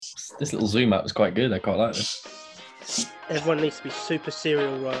This little zoom out was quite good. I quite like this. Everyone needs to be super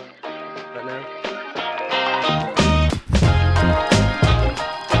serial right now.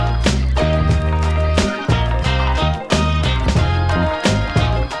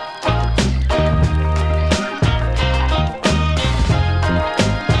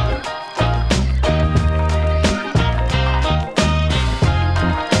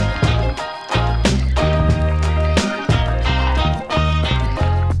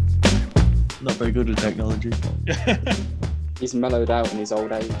 Not very good with technology. He's mellowed out in his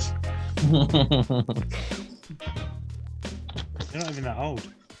old age. You're not even that old.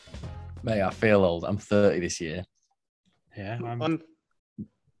 Mate, I feel old. I'm 30 this year. Yeah,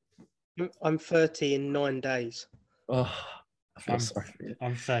 I'm 30 in 9 days. Oh, I feel sorry for you.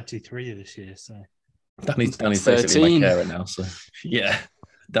 I'm 33 this year, so Danny's basically 13. my carer now, so yeah.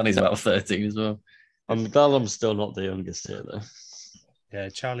 Danny's about 13 as well. I'm glad I'm still not the youngest here, though. yeah.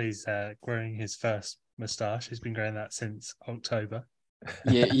 Charlie's growing his first moustache. He's been growing that since October.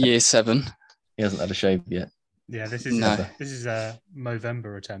 Year 7. He hasn't had a shave yet. Yeah, this is No. this is a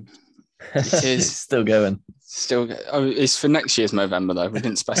Movember attempt. It is. It's still going. Oh, it's for next year's November, though. We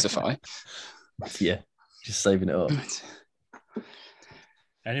didn't specify. Yeah, just saving it up.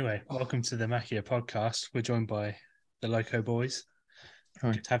 Anyway, welcome to the Macchia podcast. We're joined by the LOWCO boys.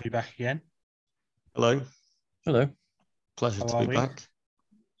 Hi. Good to have you back again. Hello. Hello. Pleasure How to are be we? back.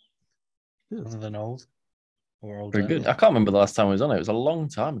 Other than old or older. Very good. I can't remember the last time I was on it. It was a long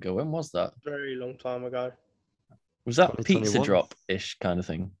time ago. When was that? Very long time ago. Was that pizza 2021? drop-ish kind of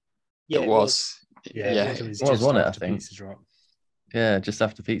thing? Yeah, It was. Yeah, Yeah. it was It was, just wasn't it, I after think? Pizza drop. Yeah, just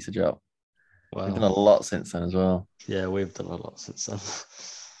after pizza drop. We've done a Wow. lot since then as well. Yeah, we've done a lot since then.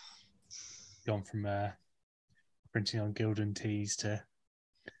 Gone from printing on Gildan tees to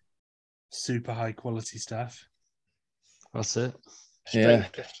super high quality stuff. That's it. Yeah.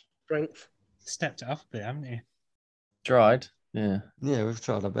 strength to strength. Stepped it up a bit, haven't you? Tried. Yeah. Yeah, we've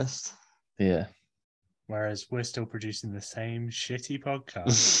tried our best. Yeah. Whereas we're still producing the same shitty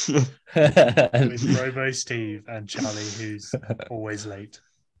podcast with yeah. Robo Steve and Charlie, who's always late.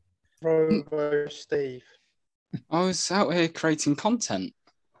 Robo Steve. I was out here creating content.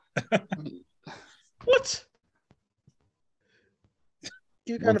 What?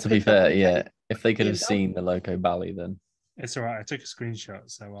 You're Well, gonna to be pick up fair, on yeah. that? If they could have Yeah. seen the Loco Bally, then It's all right. I took a screenshot,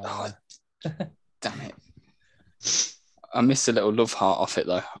 so I'll, Damn it. I missed a little love heart off it,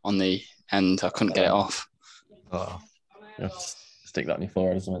 though, on the end. I couldn't get it off. Oh. you have to stick that on your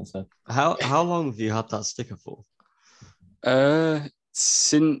forehead or something. So. How long have you had that sticker for?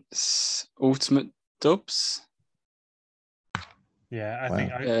 Since Ultimate Dubs. yeah, I Wow.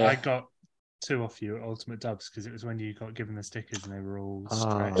 think Yeah. I got 2 off you at Ultimate Dubs because it was when you got given the stickers and they were all Ah.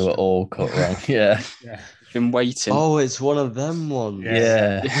 stretched. They were all cut wrong. Yeah. Yeah. Been waiting. Oh, it's one of them ones.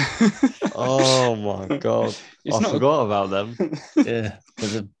 Yeah. Yeah. Oh my god. It's I not- forgot about them. Yeah.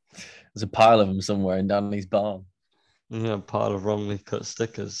 There's a pile of them somewhere in Danny's barn. Yeah, part of wrongly cut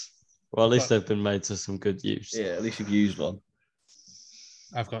stickers. Well, at least they've been made to some good use. Yeah, at least you've used one.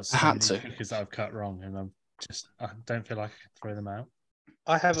 I've got so I had many to. stickers that I've cut wrong, and I don't feel like I can throw them out.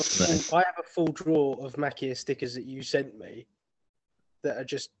 I have a full drawer of Macchia stickers that you sent me that are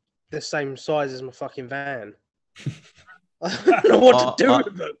just the same size as my fucking van. I don't know what to do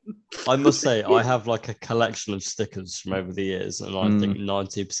with them. I must say, I have like a collection of stickers from over the years, and I think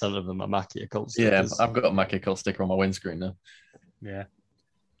 90% of them are Macchia cult Yeah, stickers. I've got a Mackie Cult sticker on my windscreen now. Yeah.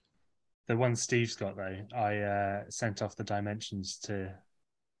 The one Steve's got though, I sent off the dimensions to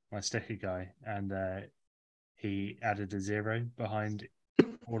my sticker guy, and he added a 0 behind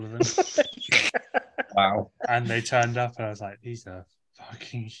all of them, Wow. and they turned up, and I was like, "These are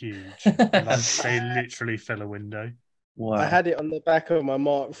fucking huge!" And, like, they literally fill a window. Wow. I had it on the back of my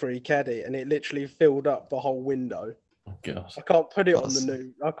Mark III Caddy, and it literally filled up the whole window. Oh, gosh. I can't put it on the That's-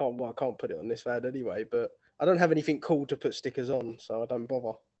 new. I can't put it on this van anyway. But I don't have anything cool to put stickers on, so I don't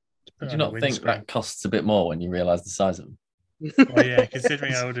bother. Put Did it you on not the think that costs a bit more when you realise the size of them? windscreen. Well, yeah,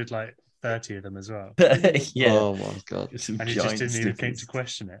 considering I ordered like 30 of them as well, Yeah. Oh my god. Just some and you just giant didn't even think stickers. to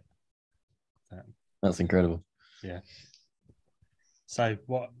question it. That's incredible. So,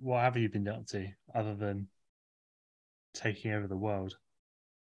 what have you been up to other than taking over the world?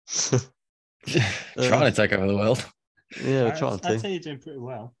 Trying to take over the world. Yeah, we're trying I'd to. say you're doing pretty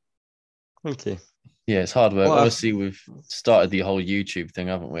well. Thank you. Yeah, it's hard work. Well, Obviously, we've started the whole YouTube thing,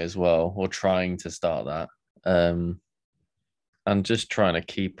 haven't we, as well? Or trying to start that. And just trying to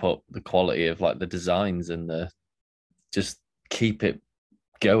keep up the quality of like the designs and just keep it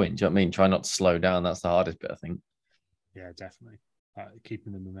going. Do you know what I mean? Try not to slow down. That's the hardest bit, I think. Yeah, definitely.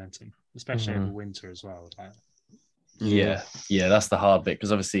 Keeping the momentum, especially over winter as well. Like, Yeah, that's the hard bit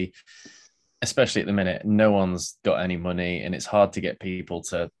because obviously, especially at the minute, no one's got any money and it's hard to get people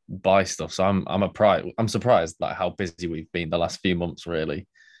to buy stuff. So I'm surprised like how busy we've been the last few months. Really,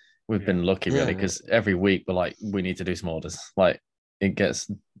 we've been lucky really because every week we're like we need to do some orders. Like it gets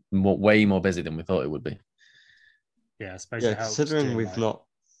way more busy than we thought it would be. Yeah, I suppose Yeah, it helps considering too, we've like,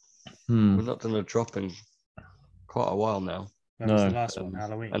 not done a drop in quite a while now. when was the last one?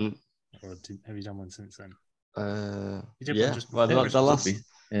 Halloween? And Or have you done one since then? You did yeah, one just well, before the last,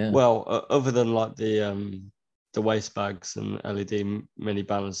 Christmas. well, other than like the waste bags and LED mini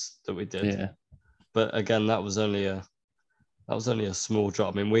banners that we did, Yeah, but again, that was only a small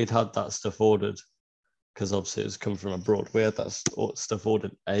drop. I mean, we'd had that stuff ordered because obviously it was come from abroad. We had that stuff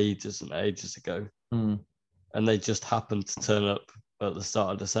ordered ages and ages ago, and they just happened to turn up at the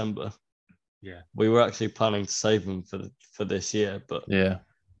start of December. Yeah, we were actually planning to save them for this year, but yeah.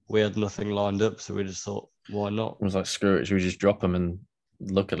 we had nothing lined up, so we just thought, why not? It was like screw it, should we just drop them? And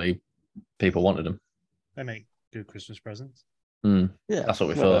luckily, people wanted them. they make good Christmas presents. Yeah, That's what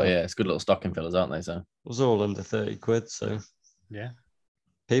we thought. Yeah, it's good little stocking fillers, aren't they? So it was all under 30 quid. So yeah,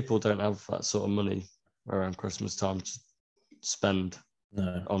 people don't have that sort of money around Christmas time to spend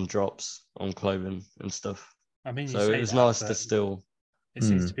on drops, on clothing and stuff. I mean, so it was nice to still. It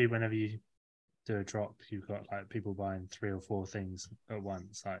seems to be whenever you do a drop, you've got like people buying 3 or 4 things at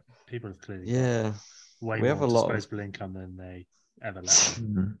once. Like people have clearly got way we more have a disposable income than they ever let.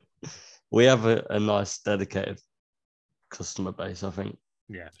 We have a nice dedicated customer base, I think.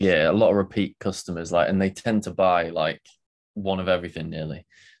 Yeah, a lot of repeat customers, like, and they tend to buy like one of everything nearly.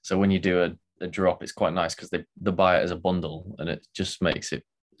 So when you do a drop, it's quite nice because they buy it as a bundle, and it just makes it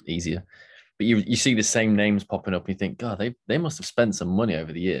easier. But you see the same names popping up, and you think, God, they must have spent some money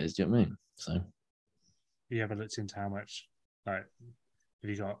over the years. Do you know what I mean? So you ever looked into how much? Like, have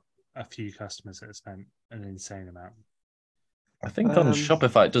you got a few customers that have spent an insane amount? I think on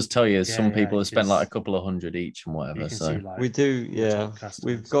Shopify it does tell you some people have spent like a couple of hundred each and whatever. So see, like, we do,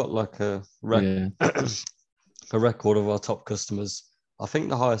 we've got like a record of our top customers. I think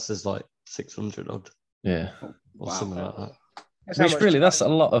the highest is like 600 odd. Yeah, or something like that. Which really, that's a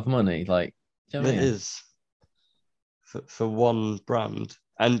lot of money. Like, do you know what I mean? It is for one brand,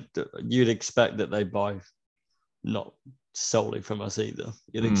 and you'd expect that they buy not solely from us either.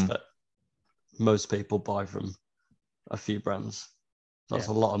 You'd expect most people buy from a few brands. That's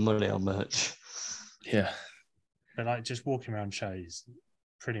a lot of money on merch. Yeah. But like just walking around shows,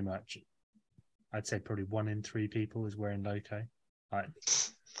 pretty much, I'd say probably 1 in 3 people is wearing LOWCO. Like,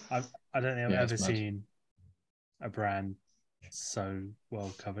 I don't think I've ever seen a brand so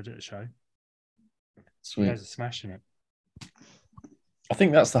well covered at a show. Sweet. You guys are smashing it. I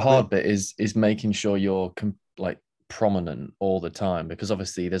think that's the hard bit is making sure you're like prominent all the time, because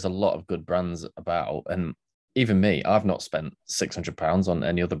obviously there's a lot of good brands about, and even me, I've not spent £600 on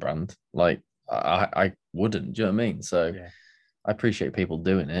any other brand. Like I wouldn't. Do you know what I mean? So I appreciate people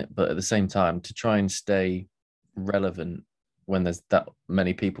doing it, but at the same time, to try and stay relevant when there's that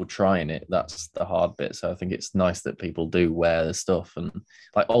many people trying it, that's the hard bit. So I think it's nice that people do wear the stuff, and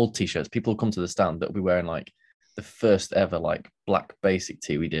like old t-shirts, people come to the stand that'll be wearing like the first ever like black basic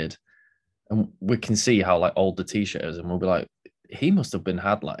tee we did, and we can see how like old the t-shirt is, and we'll be like, he must have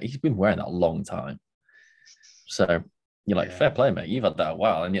he's been wearing that a long time. So you're like, fair play, mate, you've had that a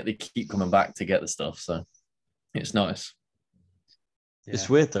while, and yet they keep coming back to get the stuff. So it's nice. It's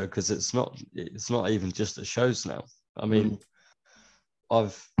weird though, because it's not even just at shows now. I mean,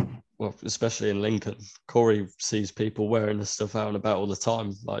 especially in Lincoln, Corey sees people wearing this stuff out and about all the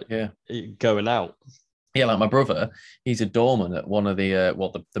time, like going out. Yeah, like my brother, he's a doorman at one of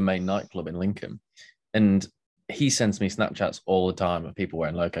the main nightclub in Lincoln, and he sends me Snapchats all the time of people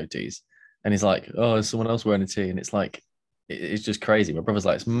wearing LOWCO tees, and he's like, "Oh, is someone else wearing a tee?" And it's like, it's just crazy. My brother's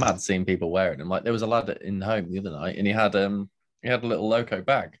like, it's mad seeing people wearing them. Like there was a lad in home the other night, and he had a little LOWCO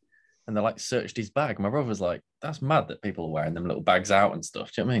bag, and they like searched his bag. My brother was like, that's mad that people are wearing them little bags out and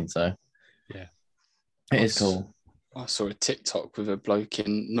stuff. Do you know what I mean? So it is cool. I saw a TikTok with a bloke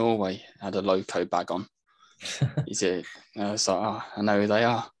in Norway had a LOWCO bag on. He's it. It's like, oh, I know who they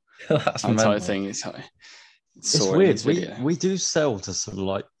are. That's that type of thing. It's like, it's weird. We do sell to some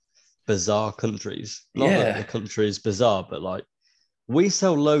like bizarre countries. Not that the country is bizarre, but like we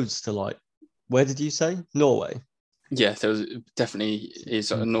sell loads to like, where did you say? Norway? Yeah, there was definitely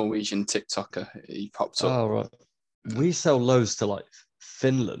is a Norwegian TikToker. He popped up. Oh, right. We sell loads to like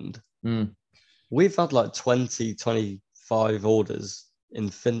Finland. We've had like 20, 25 orders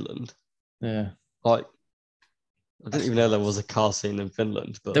in Finland. Yeah. Like, I didn't even know there was a car scene in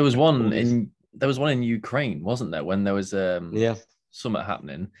Finland. But there was one in Ukraine, wasn't there? When there was something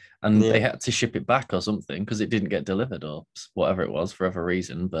happening, and Yeah. they had to ship it back or something because it didn't get delivered or whatever it was for whatever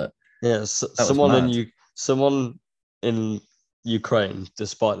reason. But Yeah, that was mad. someone in Ukraine,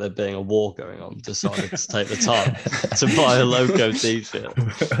 despite there being a war going on, decided to take the time to buy a LOWCO t-shirt.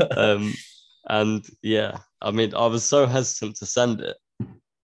 And yeah, I mean, I was so hesitant to send it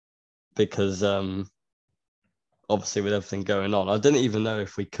because obviously with everything going on, I didn't even know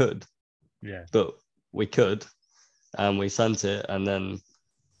if we could. Yeah. But we could, and we sent it, and then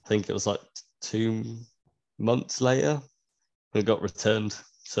I think it was like 2 months later, it got returned.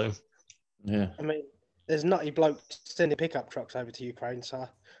 So Yeah. I mean, there's nutty blokes sending pickup trucks over to Ukraine, so I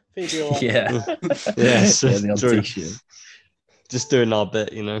think you're all right. Yeah. yeah, The odd true. t-shirt. Just doing our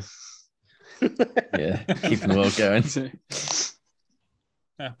bit, you know. Yeah, keeping the world going.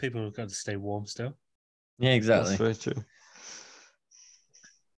 People have got to stay warm still. Yeah, exactly. That's very true.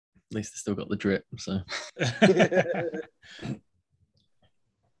 At least they still got the drip. So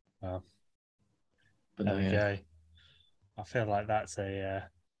Well, but there we yeah. go. I feel like that's a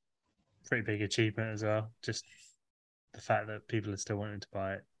pretty big achievement as well. Just the fact that people are still wanting to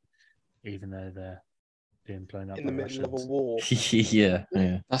buy it, even though they're being blown up in the by middle of a Russians. war.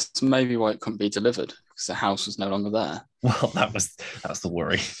 Yeah. That's maybe why it couldn't be delivered because the house was no longer there. Well, that's the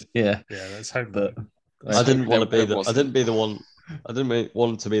worry. Yeah. Yeah, let's hope. But I didn't want to be it the. I wasn't. didn't be the one. I didn't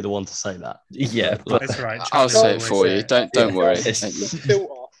want to be the one to say that. yeah, but That's right. I'll Charlie say it always for you. say it. Don't worry. The filter.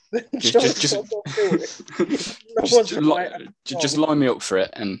 Just line me up for it,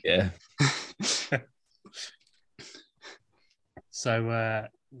 and yeah. So,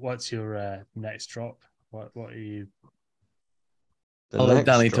 what's your next drop? What are you? I'll let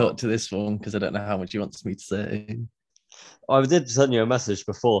Danny talk to this one because I don't know how much he wants me to say. I did send you a message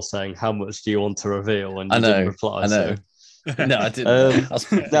before saying how much do you want to reveal, and you I know, didn't reply. I know. So. No, I didn't.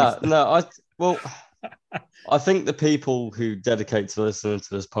 I think the people who dedicate to listening to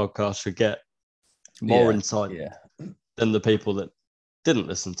this podcast should get more insight than the people that didn't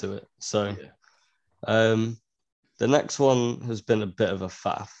listen to it. So, the next one has been a bit of a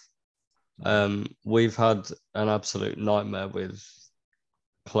faff. We've had an absolute nightmare with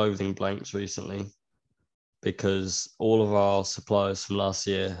clothing blanks recently because all of our suppliers from last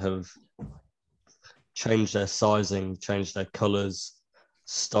year have changed their sizing, changed their colors,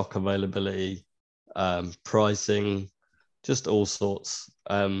 stock availability, pricing, just all sorts.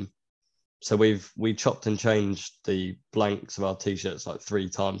 So we chopped and changed the blanks of our t-shirts like 3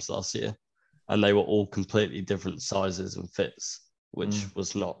 times last year, and they were all completely different sizes and fits, which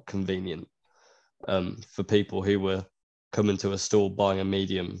was not convenient for people who were coming to a store buying a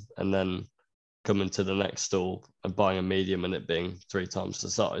medium and then coming to the next store and buying a medium and it being 3 times the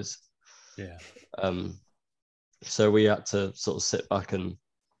size. Yeah. So we had to sort of sit back and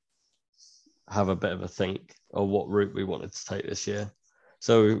have a bit of a think of what route we wanted to take this year.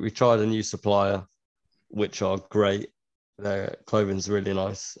 So we tried a new supplier, which are great. Their clothing's really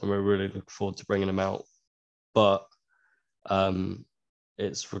nice, and we're really looking forward to bringing them out. But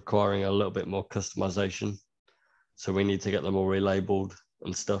it's requiring a little bit more customization. So we need to get them all relabeled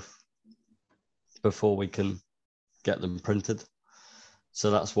and stuff before we can get them printed. So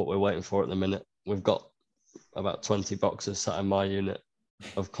that's what we're waiting for at the minute. We've got about 20 boxes sat in my unit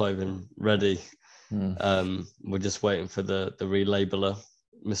of clothing ready. We're just waiting for the relabeler,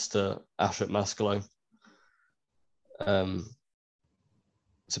 Mr. Ashot Maskalo,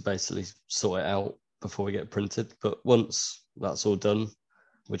 to basically sort it out before we get printed. But once that's all done,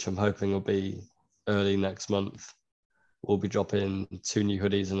 which I'm hoping will be early next month, we'll be dropping 2 new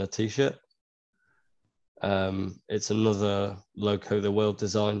hoodies and a t-shirt. It's another LOWCO the World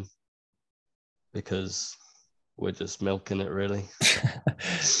design because we're just milking it, really.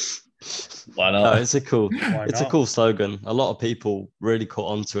 Why not? No, it's a cool slogan. A lot of people really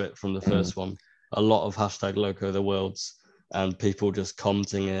caught onto it from the first one. A lot of hashtag LOWCO the Worlds and people just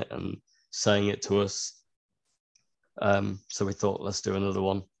commenting it and saying it to us. So we thought, let's do another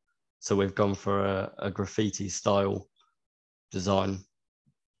one. So we've gone for a graffiti style design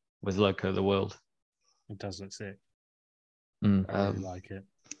with LOWCO the World. It does look sick. I really like it.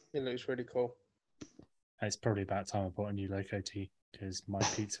 It looks really cool. It's probably about time I bought a new LOWCO tee because my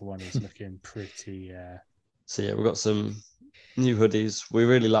pizza one is looking pretty. So yeah, we've got some new hoodies. We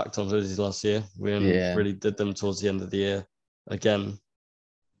really lacked on hoodies last year. We only really did them towards the end of the year. Again,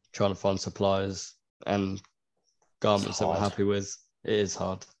 trying to find suppliers and garments that we're happy with. It is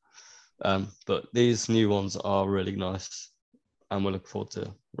hard. But these new ones are really nice and we're looking forward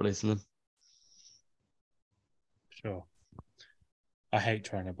to releasing them. Sure. I hate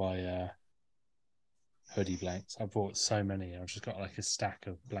trying to buy hoodie blanks. I bought so many. I've just got like a stack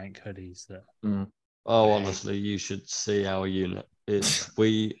of blank hoodies that. Oh, honestly, you should see our unit.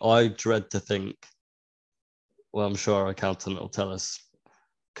 I dread to think. Well, I'm sure our accountant will tell us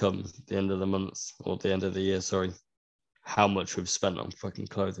come the end of the month or the end of the year. Sorry, how much we've spent on fucking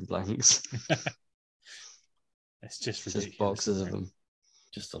clothing blanks. It's just It's ridiculous. just boxes of them.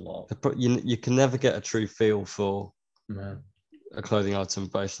 Just a lot. You can never get a true feel for Man. a clothing item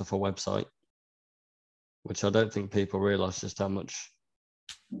based off a website, which I don't think people realise just how much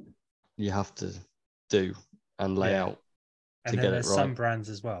you have to do and lay out And to then get it there's right. some brands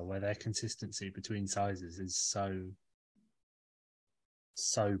as well where their consistency between sizes is so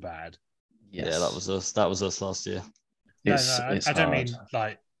bad. Yes. Yeah, that was us last year. It's I don't hard. mean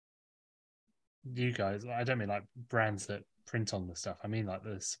like you guys. I don't mean like brands that print on the stuff. I mean like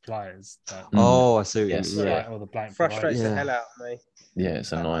the suppliers that Oh, I see what Yes. you mean. supply Yeah. all the blank Frustrates providers. the Yeah. hell out of me. Yeah,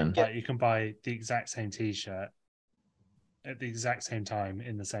 it's annoying. Like you can buy the exact same T-shirt at the exact same time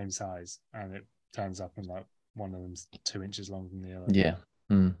in the same size, and it turns up and like one of them's 2 inches longer than the other. Yeah.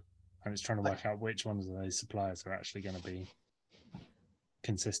 Mm. And it's trying to work out which ones of those suppliers are actually going to be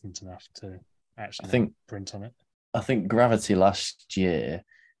consistent enough to actually print on it. I think Gravity last year,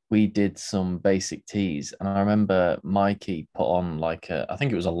 we did some basic tees, and I remember Mikey put on like I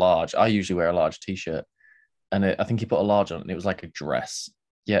think it was a large. I usually wear a large t-shirt, and I think he put a large on, and it was like a dress.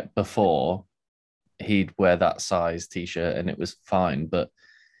 Yet before, he'd wear that size t-shirt, and it was fine. But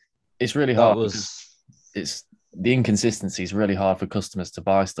it's really hard because it's the inconsistency is really hard for customers to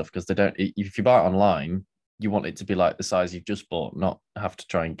buy stuff because they don't. If you buy it online, you want it to be like the size you've just bought, not have to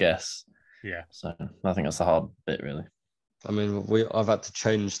try and guess. Yeah. So I think that's the hard bit, really. I mean, I've had to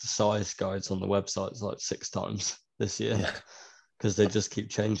change the size guides on the websites like 6 times this year because they just keep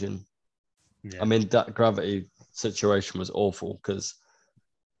changing. Yeah. I mean, that Gravity situation was awful because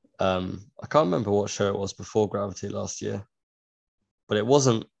I can't remember what show it was before Gravity last year, but it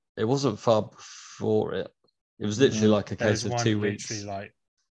wasn't far before it. It was literally like a case of 2 weeks. Literally like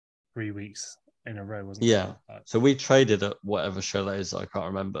 3 weeks in a row, wasn't it? Yeah. So we traded at whatever show that is, I can't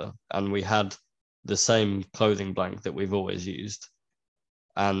remember. And we had the same clothing blank that we've always used.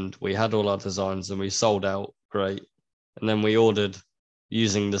 And we had all our designs and we sold out great. And then we ordered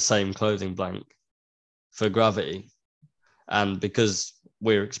using the same clothing blank for Gravity. And because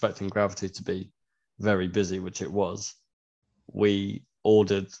we were expecting Gravity to be very busy, which it was, we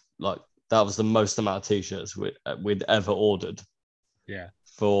ordered like that was the most amount of t-shirts we'd ever ordered. Yeah.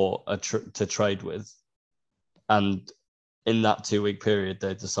 For to trade with, and in that 2-week period,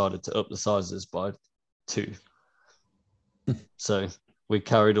 they decided to up the sizes by 2. So we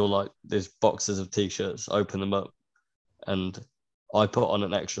carried all like these boxes of t-shirts, opened them up, and I put on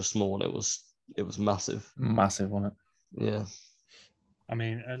an extra small, and it was massive. Massive, wasn't it? Yeah. I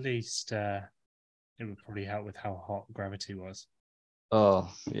mean, at least it would probably help with how hot Gravity was.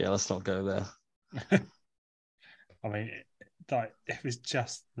 Oh yeah, let's not go there. I mean, it was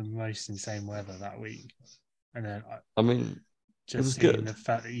just the most insane weather that week, and then I mean, just it was seeing good. the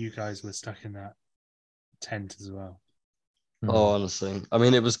fact that you guys were stuck in that tent as well. Oh, honestly, I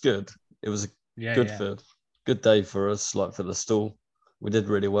mean, it was good. It was a good day for us, like for the stall. We did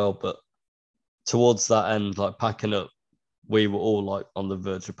really well, but towards that end, like packing up, we were all like on the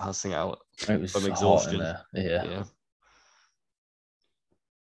verge of passing out. It was from hot exhaustion. in there. Yeah.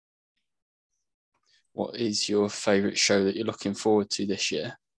 What is your favourite show that you're looking forward to this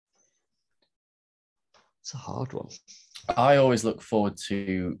year? It's a hard one. I always look forward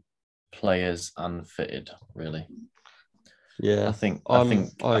to Players Unfitted, really. Yeah, I think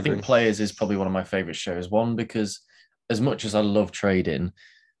Players is probably one of my favorite shows. One, because as much as I love trading,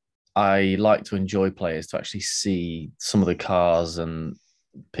 I like to enjoy Players to actually see some of the cars and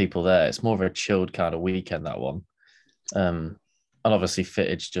people there. It's more of a chilled kind of weekend, that one. And obviously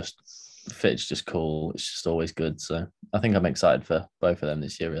Fitted's just cool. It's just always good. So I think I'm excited for both of them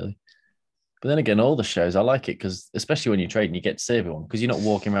this year, really. But then again, all the shows, I like it because, especially when you're trading, you get to see everyone because you're not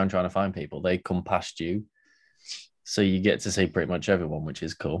walking around trying to find people. They come past you. So you get to see pretty much everyone, which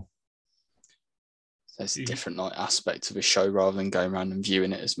is cool. There's a different aspect of a show rather than going around and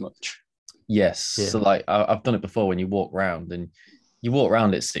viewing it as much. Yes. Yeah. So like I've done it before when you walk around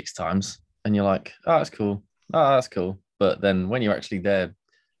it 6 times and you're like, oh, that's cool. Oh, that's cool. But then when you're actually there,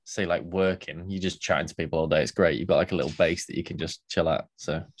 say like working, you're just chatting to people all day. It's great. You've got like a little base that you can just chill at.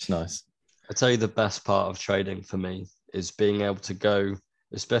 So it's nice. I tell you, the best part of trading for me is being able to go,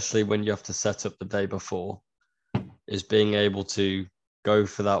 especially when you have to set up the day before, is being able to go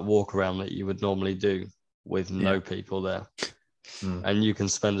for that walk around that you would normally do with no people there. And you can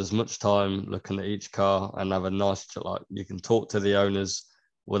spend as much time looking at each car and have a nice, like you can talk to the owners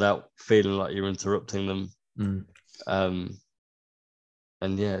without feeling like you're interrupting them.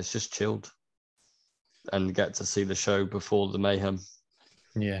 And yeah, it's just chilled. and get to see the show before the mayhem.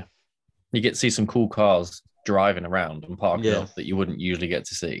 Yeah. You get to see some cool cars driving around and parking Yeah. up that you wouldn't usually get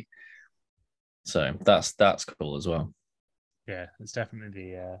to see. So that's cool as well. Yeah, it's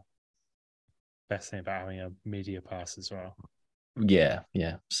definitely the best thing about having a media pass as well. Yeah.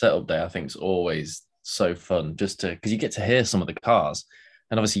 Setup day, I think, is always so fun just because you get to hear some of the cars.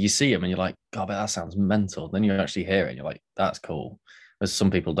 And obviously you see them and you're like, God, but that sounds mental. Then you actually hear it and you're like, that's cool. Whereas some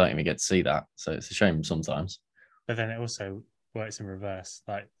people don't even get to see that. So it's a shame sometimes. But then it also works in reverse.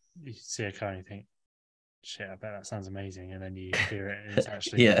 Like you see a car and you think, shit, I bet that sounds amazing. And then you hear it and it's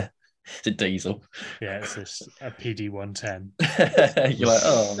actually Yeah. It's a diesel. Yeah, it's just a PD 110. You're like,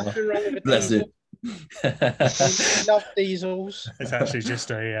 oh, Nothing wrong with a bless diesel. it. We love diesels. It's actually just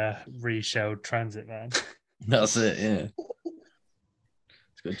a reshelled transit van. That's it, yeah.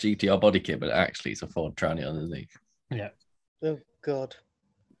 It's got a GTR body kit, but actually it's a Ford Transit underneath. Yeah. Oh God.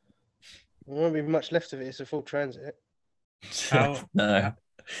 There won't be much left of it. It's a full transit. No.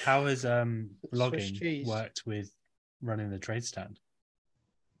 How has Swiss vlogging cheese. worked with running the trade stand?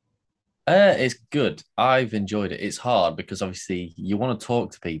 It's good. I've enjoyed it. It's hard because obviously you want to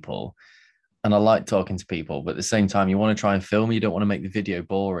talk to people, and I like talking to people, but at the same time, you want to try and film. You don't want to make the video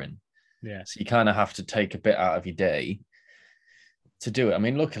boring. Yeah. So you kind of have to take a bit out of your day to do it. I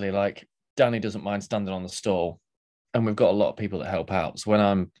mean, luckily, like Danny doesn't mind standing on the stall, and we've got a lot of people that help out. So when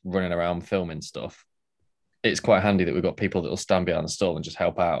I'm running around filming stuff, it's quite handy that we've got people that will stand behind the stall and just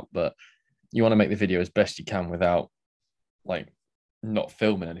help out. But you want to make the video as best you can without like not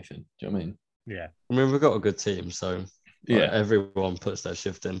filming anything. Do you know what I mean? Yeah. I mean, we've got a good team, so everyone puts their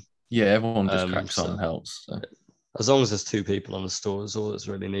shift in. Yeah, everyone just cracks on and helps. So. As long as there's two people on the store, is all that's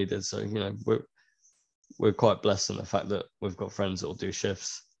really needed. So we're quite blessed in the fact that we've got friends that will do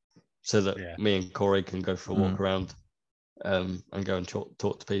shifts, so that me and Corey can go for a walk around, and go and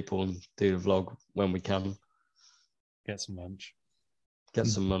talk to people and do the vlog when we can. Get some lunch.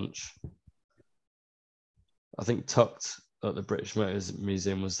 I think Tucked at the British Motors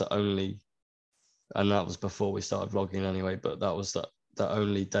Museum was the only, and that was before we started vlogging anyway, but that was the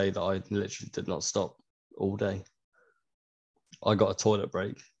only day that I literally did not stop all day. I got a toilet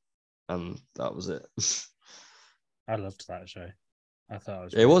break and that was it. I loved that show. I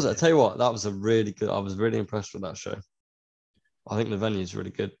thought it was. I tell you what, that was a really good. I was really impressed with that show. I think the venue is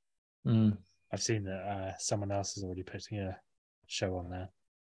really good. I've seen that someone else is already putting a show on there.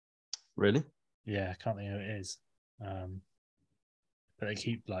 Really? Yeah, I can't think who it is. But they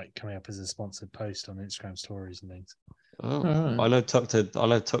keep like coming up as a sponsored post on Instagram stories and things. Oh, I know Tucked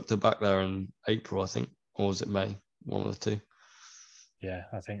her back there in April, I think, or was it May? One of the two. Yeah,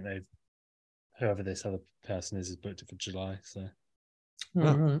 I think whoever this other person is booked it for July. So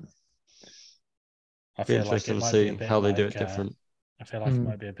I feel like it might be a bit how they like, do it different. I feel like it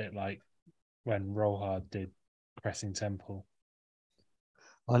might be a bit like when Roll Hard did Pressing Temple.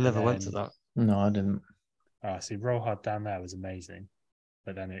 I never went to that. No, I didn't. See, Roll Hard down there was amazing,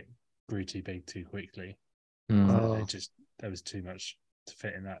 but then it grew too big too quickly. There was too much to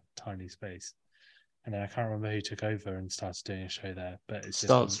fit in that tiny space. And then I can't remember who took over and started doing a show there, but it's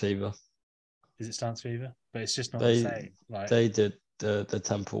Stance Fever. Is it Stance Fever? But it's just not the same. Like they did the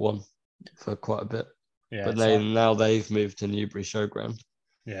Temple one for quite a bit. Yeah, but now they've moved to Newbury Showground.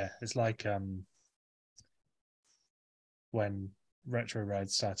 Yeah, it's like when Retro Ride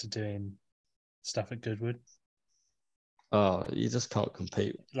started doing stuff at Goodwood. Oh, you just can't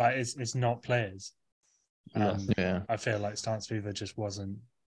compete. Like it's not players. Yeah. I feel like Stance Fever just wasn't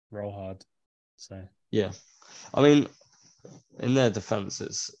Roll Hard. So yeah, I mean, in their defense,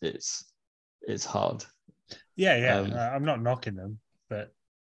 it's hard. Yeah. I'm not knocking them, but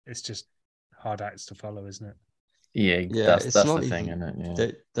it's just hard acts to follow, isn't it? Yeah, that's the thing, isn't it?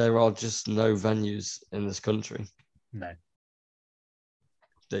 Yeah. There are just no venues in this country. No.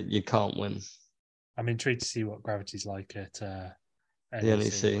 That you can't win. I'm intrigued to see what Gravity's like at the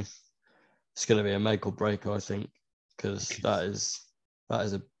NEC. It's going to be a make or break, I think, because that is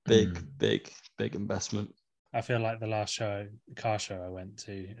a big investment. I feel like the last car show I went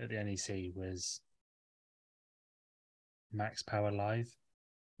to at the NEC was Max Power Live.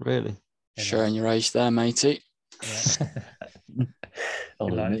 Really? Showing your age there, matey. Yeah.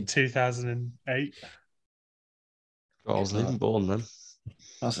 In like 2008. I wasn't even born then.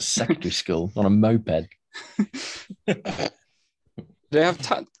 That was a secondary school on a moped. Did they have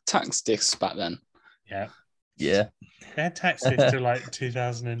tax discs back then? Yeah. Yeah. They had tax discs till like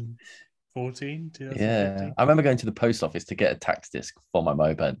 2014, 2015. Yeah. I remember going to the post office to get a tax disc for my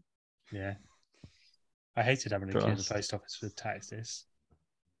moped. Yeah. I hated having to queue at the post office for tax discs.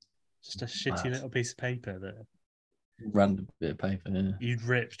 Just a shitty little piece of paper that Random bit of paper. Yeah. You'd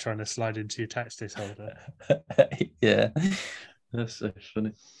rip trying to slide into your tax holder. Yeah, that's so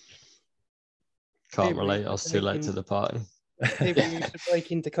funny. Can't People relate. used I to was too late break to in- the party. People used to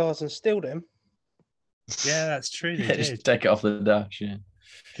break into cars and steal them. Yeah, that's true. They Yeah, did, just take it off the dash. Yeah,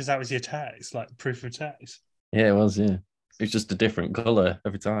 because that was your tax, like proof of tax. yeah, it was. Yeah, it's just a different color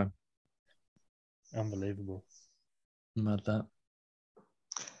every time. Unbelievable. Mad that.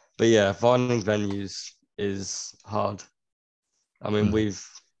 But yeah, finding venues is hard. I mean, Mm.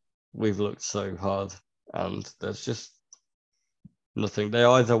 we've looked so hard, and there's just nothing. They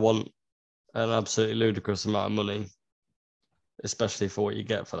either want an absolutely ludicrous amount of money, especially for what you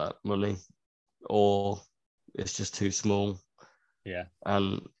get for that money, or it's just too small. Yeah.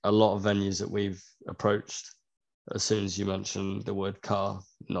 And a lot of venues that we've approached, as soon as you mention the word car,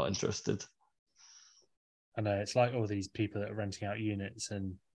 not interested. I know it's like all these people that are renting out units,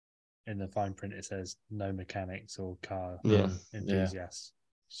 and in the fine print it says no mechanics or car Yeah, enthusiasts.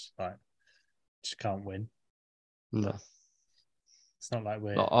 It's like, just can't win. no. It's not like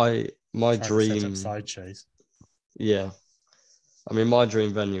we're My trying to set dream, up sideshows. yeah. I mean, my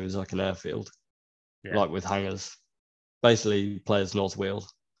dream venue is like an airfield, Yeah. like with hangars. Basically, players North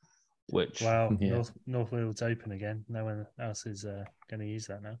Wales, which Well, Yeah. North Wales open again. No one else is going to use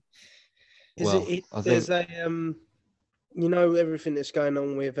that now. There's a you know, everything that's going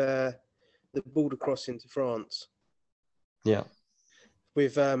on with the border crossing to France yeah,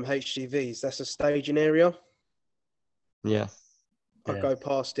 with HGVs. That's a staging area. yeah. I Yeah. go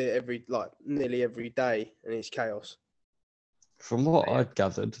past it nearly every day, and it's chaos. From what I'd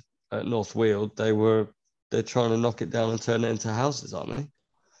gathered at North Weald, they're trying to knock it down and turn it into houses, aren't they?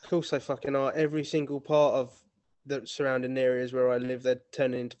 Of course, they fucking are. Every single part of the surrounding areas where I live, they're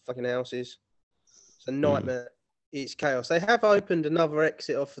turning into fucking houses. It's a nightmare. It's chaos. They have opened another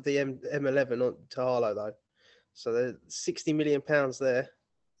exit off of the M11 on to Harlow though, so there's £60 million there,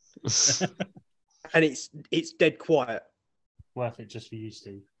 and it's dead quiet. Worth it just for you,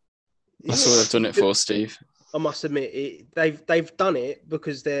 Steve. That's all they've done it for, Steve. I must admit, they've done it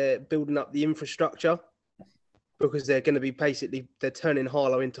because they're building up the infrastructure, because they're going to be they're turning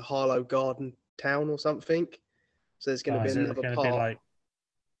Harlow into Harlow Garden Town or something. So there's going to be Is it another going to part. be like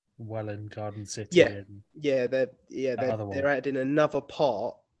Welland Garden City? Yeah. And They're adding another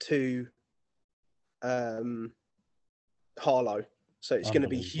part to Harlow, so it's going to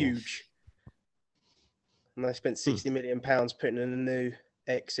be Unbelievable. huge. And they spent £60 million putting in a new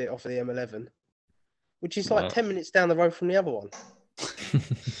exit off of the M11, which is like Wow. 10 minutes down the road from the other one.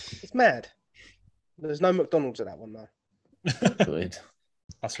 It's mad. There's no McDonald's at that one though. Good.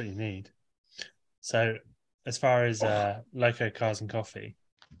 That's what you need. So, as far as Loco Cars and Coffee,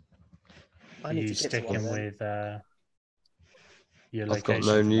 I are need you to get to one sticking of them. with your I've got location?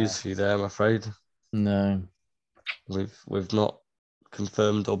 no for news now? for you there, I'm afraid. No, We've not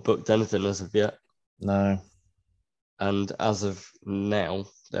confirmed or booked anything as of yet. no. And as of now,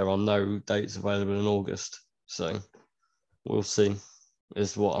 there are no dates available in August. So we'll see,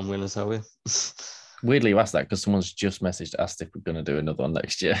 is what I'm going to tell you. Weirdly, you asked that because someone's just asked if we're going to do another one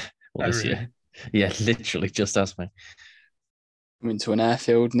next year or this really? year. Yeah, literally just asked me. Coming to an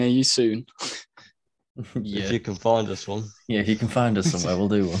airfield near you soon. Yeah, If you can find us one. yeah. If you can find us somewhere, we'll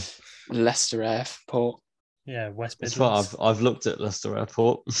do one. Leicester Airport. Yeah, West It's Midlands, fine. I've looked at Leicester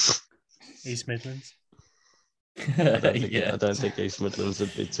Airport. East Midlands. I Yeah, don't think East Midlands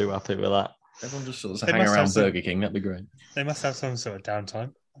would be too happy with that. everyone just sort of They hang must have around some- Burger King. That'd be great. They must have some sort of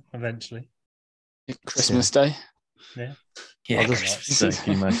downtime eventually. Christmas Day. Yeah, I'll just- Christmas Day,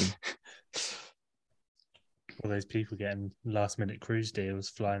 can you imagine? All those people getting last minute cruise deals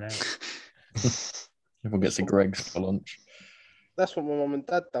flying out. Everyone gets a Greg's for lunch. That's what my mum and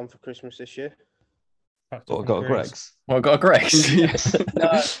dad done for Christmas this year. Packed What, up got on a cruise. Greg's? Well, I got a Greg's.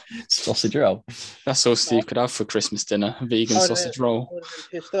 No. Sausage roll. That's all Steve could have for Christmas dinner. A vegan Oh, sausage I roll. would have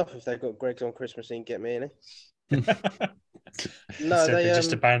been pissed off if they got Greg's on Christmas and didn't get me any. No, Instead, they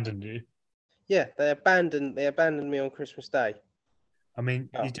just abandoned you. yeah, they abandoned me on Christmas Day. I mean,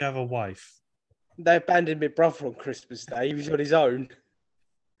 Oh. you do have a wife. They abandoned my brother on Christmas Day. He was on his own.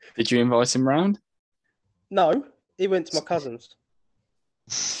 Did you invite him round? No, he went to my cousin's.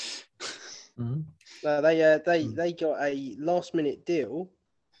 Mhm. No, they got a last minute deal,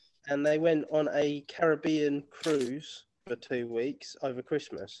 and they went on a Caribbean cruise for 2 weeks over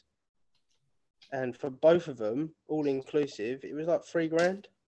Christmas. And for both of them, all inclusive, it was like £3,000,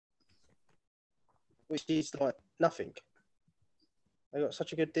 which is like nothing. They got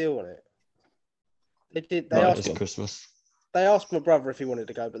such a good deal on it. They did. They Not asked. just Christmas. They asked my brother if he wanted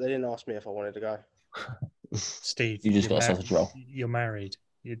to go, but they didn't ask me if I wanted to go. Steve, You just you're got a sausage roll. You're married.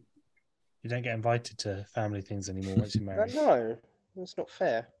 You You don't get invited to family things anymore once you're married. No, that's not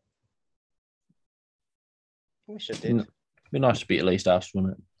fair. I wish I did. It'd be nice to be at least asked,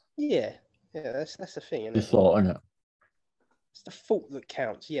 wouldn't it? Yeah, that's the thing, isn't The it? thought, isn't it? It's the thought that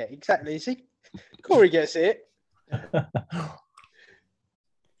counts. Yeah, exactly. See, Corey gets it.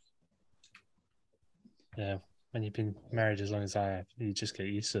 Yeah, when you've been married as long as I have, you just get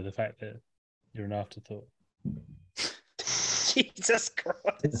used to the fact that you're an afterthought. Jesus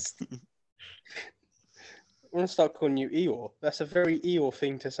Christ. I'm going to start calling you Eeyore. That's a very Eeyore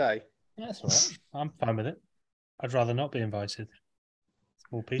thing to say. Yeah, that's all right. I'm fine with it. I'd rather not be invited. It's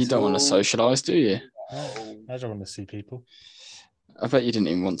more peaceful. You don't want to socialise, do you? No, I don't want to see people. I bet you didn't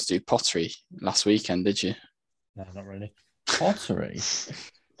even want to do pottery last weekend, did you? No, not really. Pottery.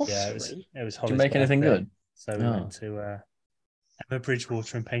 Yeah, it was Did Holly's you make anything birthday, good? So we No. went to Emma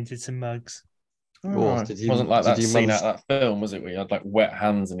Bridgewater and painted some mugs. Oh, did it you- wasn't like did that you scene manage- out of that film, was it? Where he had like wet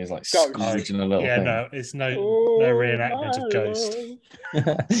hands and he's like Ghost. squeezed in a little Yeah, thing. no, it's no Oh, reenactment of Ghost.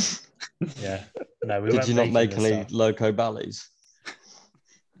 life. Yeah, no, we Did weren't you not making make this any up. LOWCO ballets?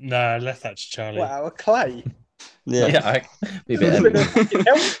 No, I left that to Charlie. Wow, a clay. Yeah. Yeah, be a bit Would have been a heavy. fucking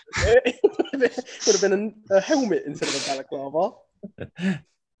helmet. Would have been a helmet instead of a balaclava.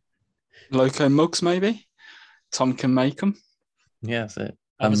 Loco mugs, maybe? Tom can make them. Yeah, that's it.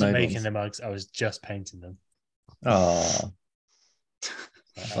 I wasn't Handmade making ones. the mugs; I was just painting them. Oh,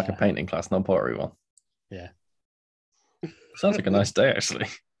 it's like a painting class, not pottery one. Yeah. Sounds like a nice day, actually.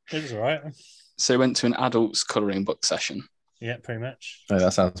 It was all right. So we went to an adults colouring book session. Yeah, pretty much. Oh,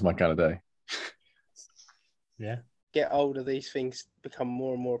 that sounds my kind of day. Yeah. Get older, these things become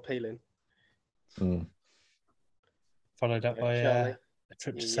more and more appealing. Mm. Followed up by Charlie, a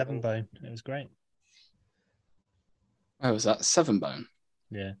trip to you're Seven young. Bone. It was great. Where was that? Seven Bone.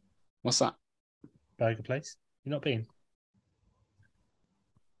 Yeah. What's that? Burger place. You've not been?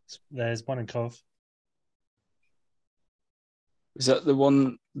 There's one in Cove. Is that the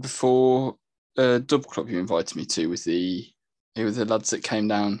one before Dub Club you invited me to with the lads that came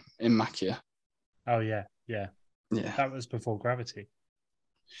down in Macchia? Oh yeah, yeah. Yeah. That was before Gravity.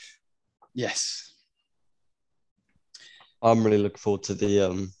 Yes. I'm really looking forward to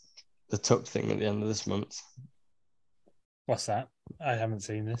the Tuck thing at the end of this month. What's that? I haven't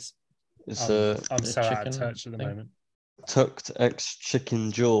seen this. It's I'm the so out of chicken touch at the thing? moment. Tucked X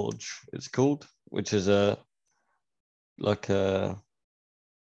Chicken George, it's called, which is a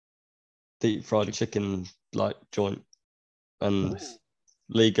deep fried chicken like joint. And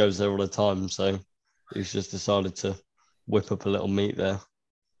Lee goes there all the time, so he's just decided to whip up a little meat there.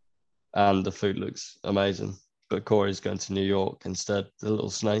 And the food looks amazing. But Corey's going to New York instead, the little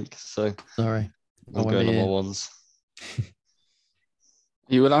snake. So Sorry. I'm going on my ones.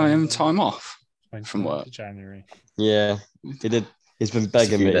 Are you allowing him time off? 29th From work. of January. Yeah, he did. He's been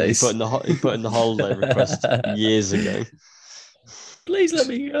begging few me. days. He put in the holiday request years ago. Please let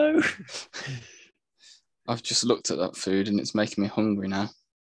me go. I've just looked at that food and it's making me hungry now.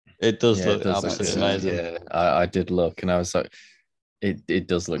 It does Yeah, look it does absolutely good. amazing. Yeah, I did look and I was like, it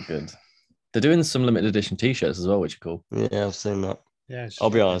does look good. They're doing some limited edition t-shirts as well, which are cool. Yeah, I've seen that. Yeah, it's I'll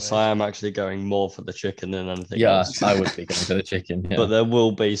be just honest, I am actually going more for the chicken than anything Yeah, else. I would be going for the chicken. Yeah. But there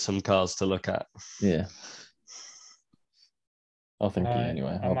will be some cars to look at. Yeah. I think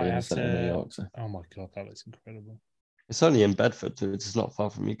anyway. I I'll might be in the have centre of to- New York. So. Oh my god, that looks incredible. It's only in Bedford, dude. It's not far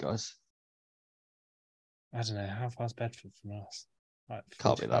from you guys. I don't know how far's Bedford from us. Like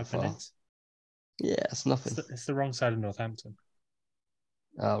Can't be that 45 far. minutes. Yeah, it's nothing. It's the wrong side of Northampton.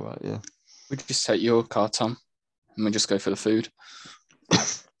 Oh, right, yeah. We just take your car, Tom, and we just go for the food.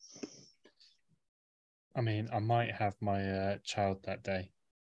 I mean, I might have my child that day,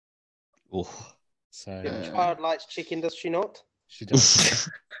 Oh, so Yeah. Child likes chicken, does she not? she does.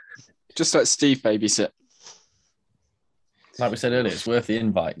 Just let Steve babysit. Like we said earlier, it's worth the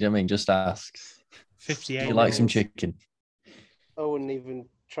invite. Do you know what I mean? Just ask. 58. Do you like some chicken? I wouldn't even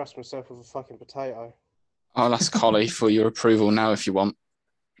trust myself with a fucking potato. I'll ask Holly for your approval now if you want.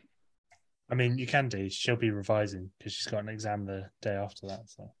 I mean, you can do. She'll be revising because she's got an exam the day after that.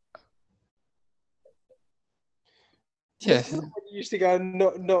 So Yeah. You used to go and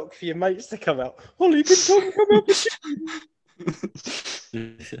knock for your mates to come out. Holly, can Tom come out for chicken?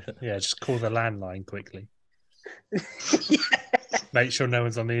 yeah, just call the landline quickly. Make sure no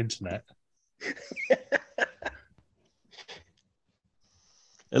one's on the internet.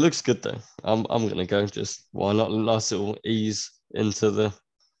 it looks good though. I'm gonna go. Just why not? Nice little ease into the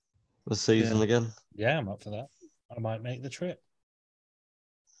season Yeah. again. Yeah, I'm up for that. I might make the trip.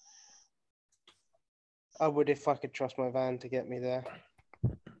 I would if I could trust my van to get me there.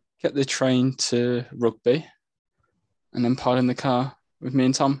 Get the train to Rugby and then pile in the car with me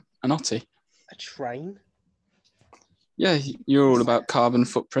and Tom and Otti. A train? Yeah, you're all about carbon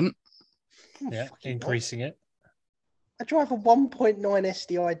footprint. I'm Yeah, fucking not. increasing it. I drive a 1.9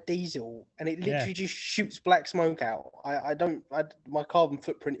 SDI diesel and it literally Yeah. just shoots black smoke out. My carbon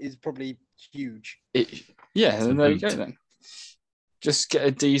footprint is probably huge. There you go then. Just get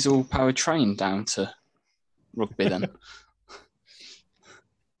a diesel powered train down to Rugby then.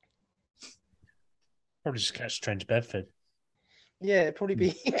 Probably just catch a train to Bedford. Yeah, it'd probably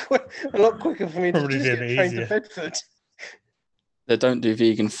be a lot quicker for me to Probably just be a get a bit train easier. to Bedford. They don't do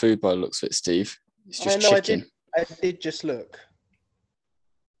vegan food by the looks of it, Steve. It's just chicken. I did just look.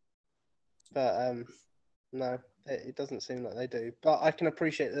 But no, it doesn't seem like they do. But I can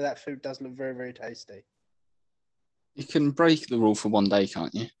appreciate that food does look very, very tasty. You can break the rule for one day,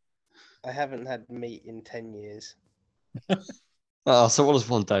 can't you? I haven't had meat in 10 years. Oh, so what does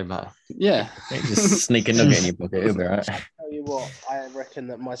one day matter? Yeah. Just sneak a nugget in your pocket, it'll be right. Tell you what, I reckon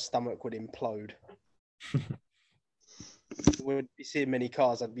that my stomach would implode. Wouldn't be seeing many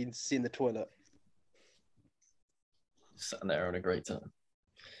cars. I'd be seeing the toilet. Sitting there having a great time.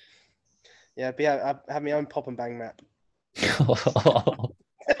 Yeah, I have my own pop and bang map.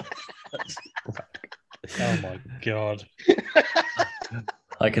 Oh my god!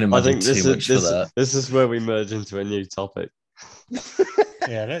 I can imagine this too much for is that. this is where we merge into a new topic.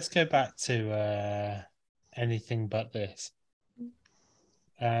 Yeah, let's go back to anything but this.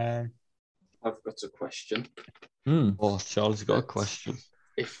 I've got a question. Oh, Charlie's got a question.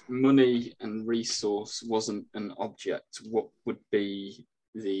 If money and resource wasn't an object, what would be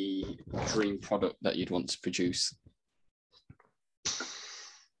the dream product that you'd want to produce?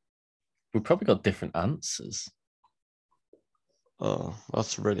 We've probably got different answers. Oh,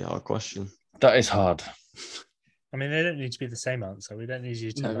 that's a really hard question. That is hard. I mean, they don't need to be the same answer. We don't need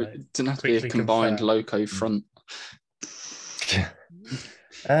you to. No, like, it doesn't have to be a quickly combined confirm. LOWCO front.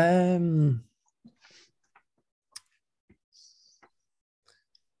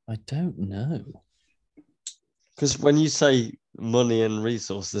 I don't know. Because when you say money and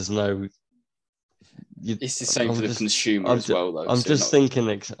resource, there's no. It's the same for the consumer as well, though. I'm just thinking.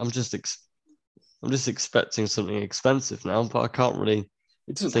 I'm just expecting something expensive now, but I can't really.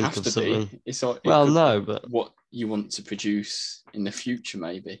 It doesn't think have of to something. be. It's like, Well, could no, be but what you want to produce in the future,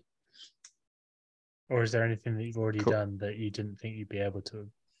 maybe. Or is there anything that you've already Cool. done that you didn't think you'd be able to have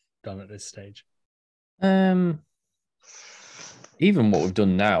done at this stage? Even what we've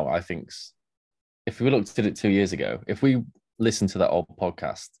done now, I think, if we looked at it 2 years ago, if we listened to that old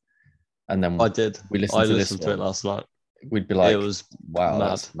podcast and then I did. we listened I to listened this to one, it last night. we'd be like, It was wow,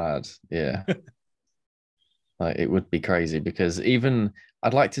 mad. that's mad. Yeah. Like, it would be crazy because even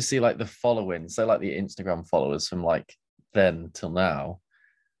I'd like to see like the following, so like the Instagram followers from like then till now.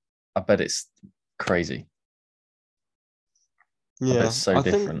 I bet it's crazy. I bet Yeah, it's so I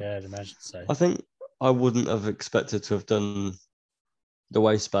think different. Yeah, I'd imagine so. I think I wouldn't have expected to have done the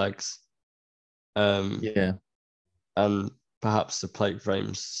waste bags, Yeah. and perhaps the plate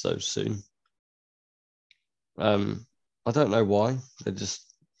frames so soon. I don't know why.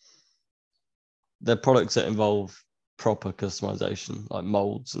 They're products that involve proper customization, like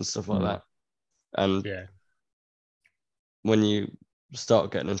molds and stuff like that. And Yeah. when you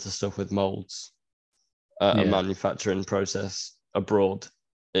start getting into stuff with molds, a manufacturing process abroad,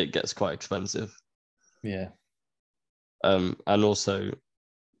 it gets quite expensive. Yeah. And also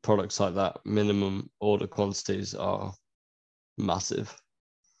products like that, minimum order quantities are massive.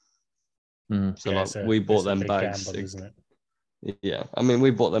 So we bought them bags. Gamble, isn't it? Yeah, I mean,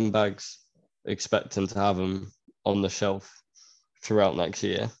 we bought them bags expecting to have them on the shelf throughout next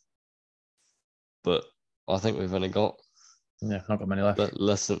year, but I think we've only got not got many left.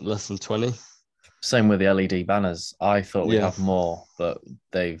 less than 20. Same with the LED banners. I thought we'd have more, but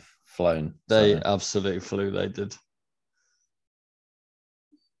they've flown. They absolutely flew. They did.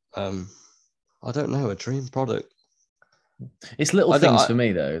 I don't know, a dream product. It's little things for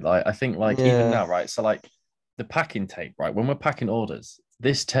me though. Like I think like even now, right? So like the packing tape, right? When we're packing orders,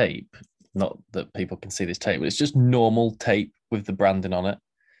 this tape, not that people can see this tape, but it's just normal tape with the branding on it.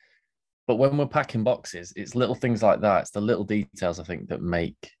 But when we're packing boxes, it's little things like that. It's the little details I think that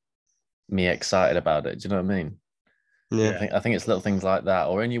make me excited about it. Do you know what I mean? Yeah. I think it's little things like that.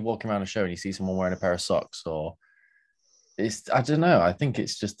 Or when you're walking around a show and you see someone wearing a pair of socks, or I don't know. I think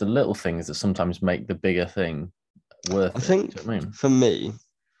it's just the little things that sometimes make the bigger thing worth it. I think for me,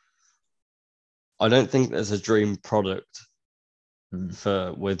 I don't think there's a dream product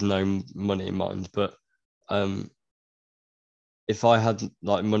with no money in mind, but if I had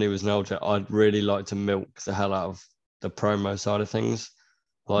like money was an object, I'd really like to milk the hell out of the promo side of things.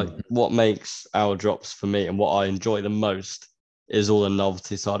 Like what makes our drops for me and what I enjoy the most is all the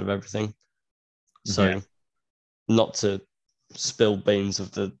novelty side of everything. So Yeah. not to spill beans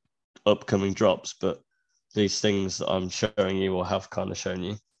of the upcoming drops, but these things that I'm showing you or have kind of shown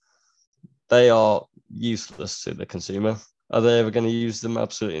you, they are useless to the consumer. Are they ever going to use them?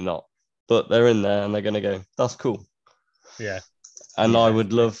 Absolutely not. But they're in there and they're going to go, that's cool. Yeah. And Yeah. I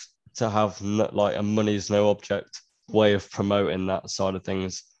would love to have like a money's no object way of promoting that side of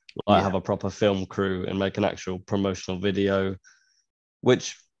things. Like have a proper film crew and make an actual promotional video,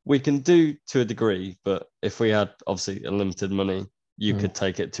 which we can do to a degree. But if we had obviously unlimited money, you could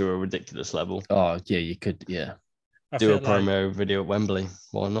take it to a ridiculous level. Oh yeah, you could. Yeah. Do a promo video at Wembley.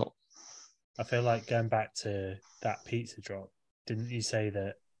 Why not? I feel like going back to that pizza drop, didn't you say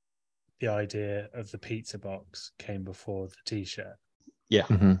that the idea of the pizza box came before the t-shirt? Yeah.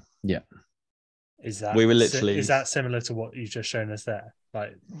 Mm-hmm. Yeah. Is that we were literally is that similar to what you've just shown us there?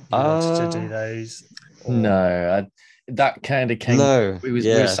 Like you wanted to do those? Or... No, that kind of came. No, we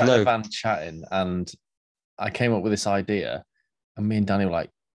were sat in a van chatting, and I came up with this idea, and me and Danny were like,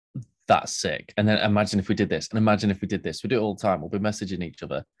 "That's sick." And then imagine if we did this, and imagine if we did this. We do it all the time. We'll be messaging each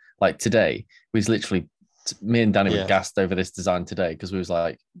other. Like today, we was literally me and Danny were gassed over this design today because we was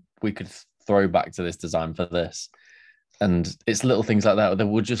like, we could throw back to this design for this. And it's little things like that that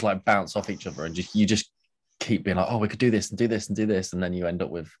will just like bounce off each other, and you just keep being like, oh, we could do this and do this and do this, and then you end up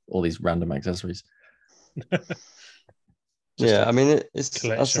with all these random accessories. Yeah, I mean, it's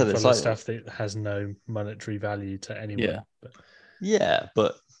collection full of stuff that has no monetary value to anyone. Yeah,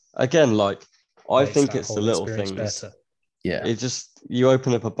 but again, like I think it's the little things. Better. Yeah, it just you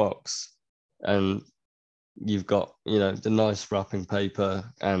open up a box and you've got the nice wrapping paper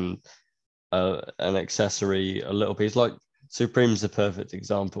and an accessory, a little piece. Like Supreme's a perfect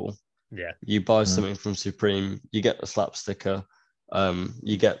example. Yeah, you buy something from Supreme, you get the slap sticker,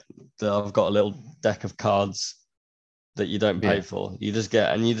 you get I've got a little deck of cards that you don't pay for. You just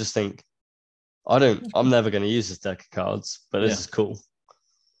get, and you just think, I'm never going to use this deck of cards, but this is cool.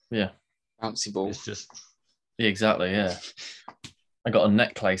 Yeah, bouncy ball. It's just exactly. Yeah, I got a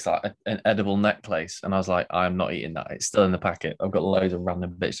necklace, like an edible necklace, and I was like, I'm not eating that. It's still in the packet. I've got loads of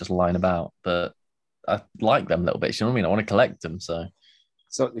random bits just lying about, but I like them little bits. You know what I mean? I want to collect them. So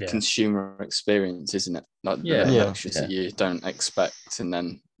it's like the consumer experience, isn't it? Like the extras that you don't expect, and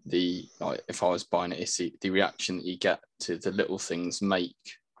then if I was buying it, it's the reaction that you get to the little things make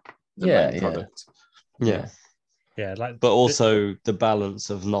the main product. Yeah, but also the balance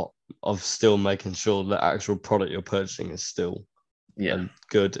of still making sure the actual product you're purchasing is still a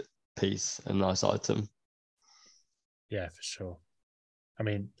good piece, a nice item. Yeah, for sure. I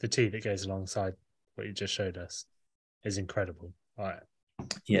mean, the tea that goes alongside what you just showed us is incredible.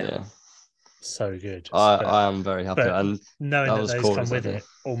 Yeah. So good. I am very happy, and knowing that those come with it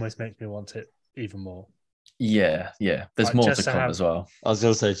almost makes me want it even more. Yeah. There's more to come as well. I was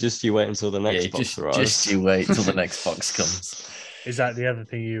going to say, just you wait until the next box arrives. Just you wait until the next box comes. Is that the other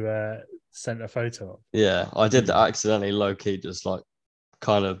thing you sent a photo of? Yeah, I did accidentally low-key just like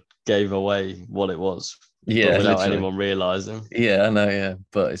kind of gave away what it was. Yeah, without anyone realizing. Yeah, I know, yeah,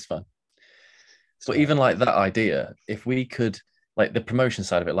 but it's fun. But even like that idea, if we could, like the promotion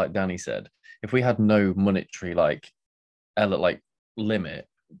side of it, like Danny said, if we had no monetary limit,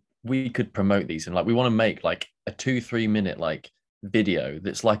 we could promote these, and like we want to make like a 2-3 minute like video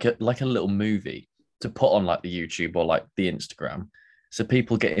that's like a little movie to put on like the YouTube or like the Instagram, so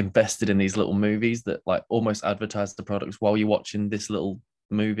people get invested in these little movies that like almost advertise the products while you're watching this little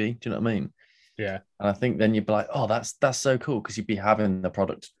movie. Do you know what I mean? Yeah. And I think then you'd be like, oh, that's so cool, because you'd be having the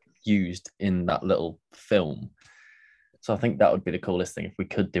product used in that little film. So I think that would be the coolest thing if we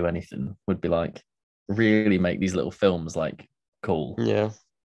could do anything, would be like really make these little films like cool. Yeah.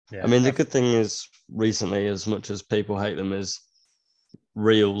 I mean, the good thing is recently, as much as people hate them, is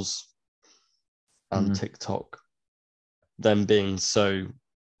Reels and TikTok, them being so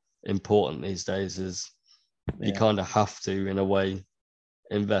important these days, is you kind of have to, in a way,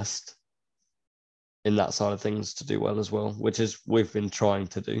 invest in that side of things to do well as well, which is we've been trying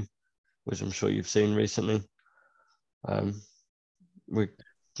to do, which I'm sure you've seen recently. We're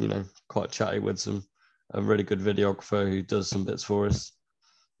quite chatty with a really good videographer who does some bits for us,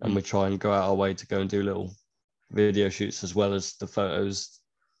 and we try and go out our way to go and do little video shoots as well as the photos.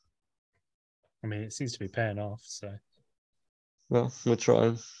 I mean, it seems to be paying off, so well, we're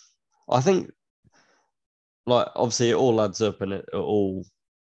trying. I think like obviously it all adds up and it all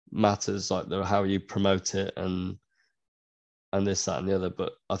matters, like how you promote it and this, that, and the other.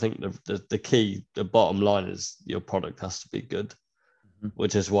 But I think the key, the bottom line is your product has to be good,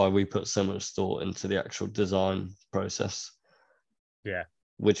 which is why we put so much thought into the actual design process. Yeah,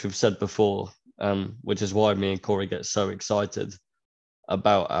 which we've said before, which is why me and Corey get so excited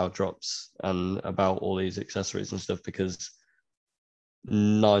about our drops and about all these accessories and stuff, because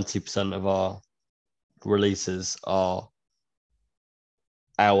 90% of our releases are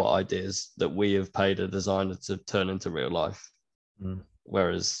our ideas that we have paid a designer to turn into real life.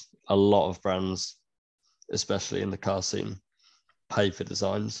 Whereas a lot of brands, especially in the car scene, pay for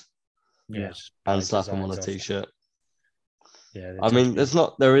designs and slap them on a t-shirt. Yeah, I mean,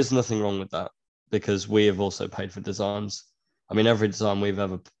 there is nothing wrong with that, because we have also paid for designs. I mean, every design we've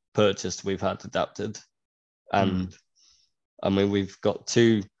ever purchased, we've had adapted. And I mean, we've got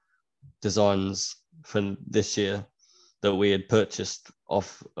 2 designs for this year that we had purchased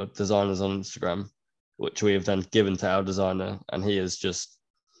off of designers on Instagram, which we have then given to our designer, and he has just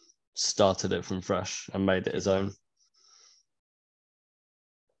started it from fresh and made it his own.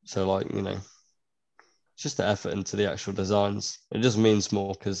 So, like, you know, it's just the effort into the actual designs. It just means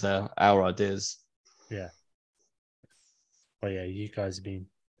more because they're our ideas. Yeah. Well, yeah, you guys have been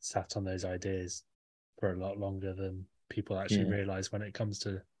sat on those ideas for a lot longer than people actually realize when it comes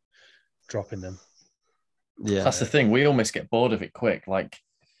to dropping them. Yeah. That's the thing. We almost get bored of it quick. Like,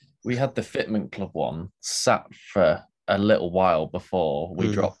 we had the Fitment Club one sat for a little while before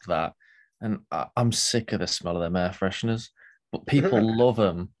we dropped that. And I'm sick of the smell of them air fresheners. But people love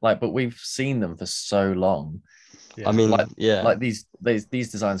them. Like, but we've seen them for so long. Yeah. I mean, like these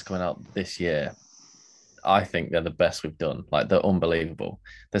designs coming out this year, I think they're the best we've done. Like, they're unbelievable.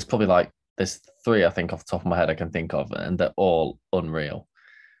 There's 3 I think off the top of my head I can think of, and they're all unreal.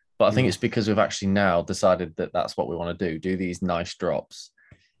 But I think it's because we've actually now decided that that's what we want to do these nice drops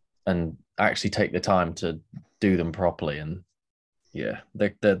and actually take the time to do them properly. And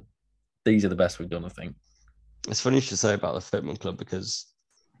these are the best we've done, I think. It's funny you should say about the Fitment Club, because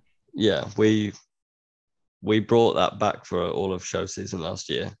we brought that back for all of show season last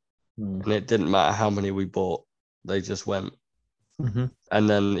year, and it didn't matter how many we bought, they just went. And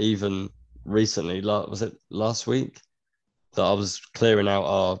then even recently, was it last week, that I was clearing out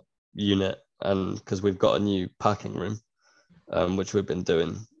our unit, and because we've got a new packing room, which we've been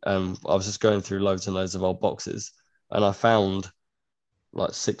doing, I was just going through loads and loads of old boxes, and I found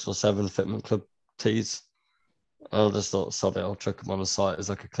like 6 or 7 Fitment Club tees. And I just thought, sorry, I'll chuck them on the site as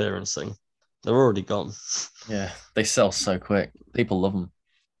like a clearance thing. They're already gone. Yeah, they sell so quick. People love them.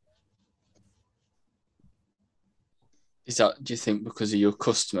 Is that, do you think, because of your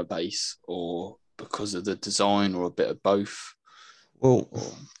customer base, or because of the design, or a bit of both? Well,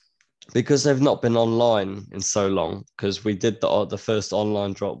 because they've not been online in so long, because we did the first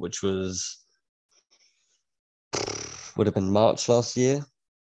online drop, which would have been March last year.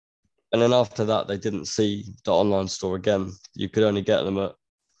 And then after that, they didn't see the online store again. You could only get them at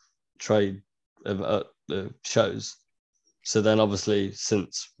the shows. So then obviously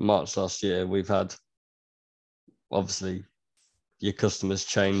since March last year, we've had obviously your customers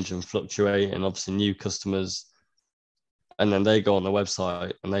change and fluctuate, and obviously new customers. And then they go on the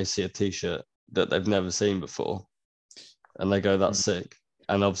website and they see a t-shirt that they've never seen before. And they go, that's sick.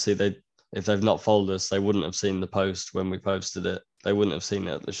 And obviously if they've not followed us, they wouldn't have seen the post when we posted it. They wouldn't have seen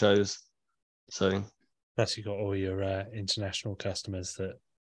it at the shows. So plus you got all your international customers that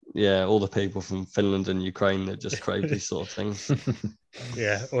all the people from Finland and Ukraine that just crave these sort of things.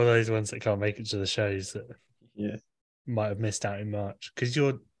 Yeah, all those ones that can't make it to the shows that might have missed out in March, because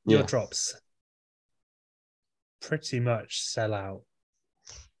your drops pretty much sell out.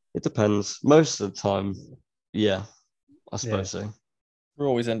 It depends. Most of the time, I suppose so. We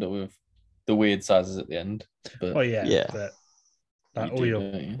always end up with the weird sizes at the end. But but like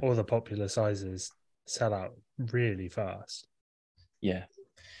all the popular sizes sell out really fast. Yeah.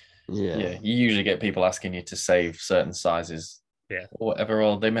 You usually get people asking you to save certain sizes, or whatever,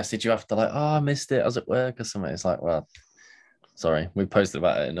 or they message you after like, "Oh, I missed it. I was at work," or something. It's like, well, sorry, we posted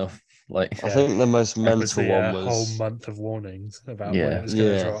about it enough. Like, I think the most mental one was a whole month of warnings about when it was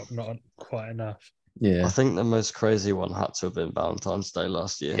going to drop. Not quite enough. I think the most crazy one had to have been Valentine's Day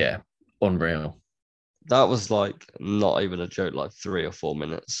last year. Yeah, unreal. That was like not even a joke, like 3 or 4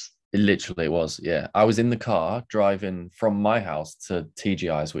 minutes. It literally was. Yeah, I was in the car driving from my house to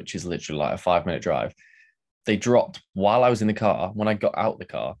TGI's, which is literally like a 5-minute drive. They dropped while I was in the car. When I got out the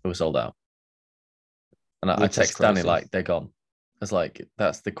car, they were sold out. And I texted Danny like, they're gone. I was like,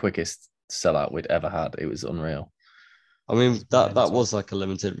 that's the quickest sellout we'd ever had. It was unreal. I mean, that was like a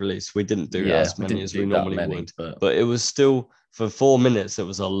limited release. We didn't do as many as we normally would, but it was still, for 4 minutes, it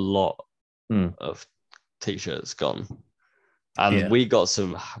was a lot of t-shirts gone. And we got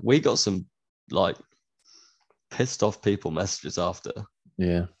some like pissed off people messages after.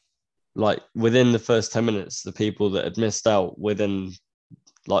 Yeah. Like within the first 10 minutes, the people that had missed out within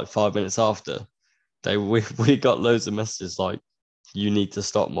like 5 minutes after, we got loads of messages like, you need to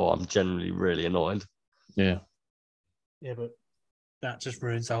stock more, I'm generally really annoyed. Yeah. Yeah, but that just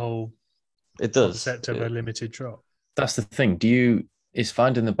ruins the whole It does. concept of a limited drop. That's the thing. Is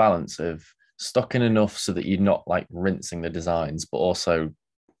finding the balance of stocking enough so that you're not like rinsing the designs, but also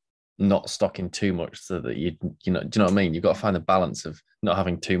not stocking too much so that do you know what I mean? You've got to find the balance of not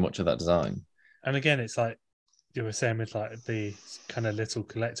having too much of that design. And again, it's like you were saying with like the kind of little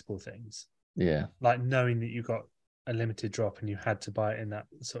collectible things. Yeah. Like knowing that you got a limited drop and you had to buy it in that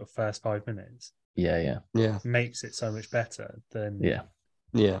sort of first 5 minutes. Yeah. Makes it so much better than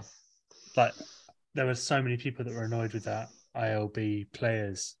Yeah. Like there were so many people that were annoyed with that ILB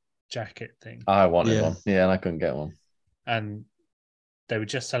players jacket thing. I wanted one. Yeah, and I couldn't get one. And they were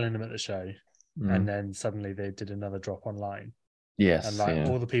just selling them at the show. And then suddenly they did another drop online. Yes. And like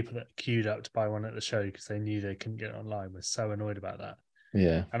all the people that queued up to buy one at the show because they knew they couldn't get it online were so annoyed about that.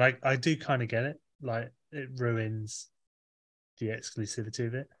 Yeah. And I do kind of get it. Like it ruins the exclusivity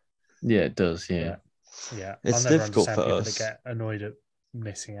of it. Yeah, it does. Yeah. Yeah. It's I'll never difficult understand for people us. that get annoyed at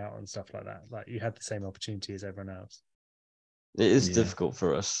missing out on stuff like that. Like you had the same opportunity as everyone else. It is difficult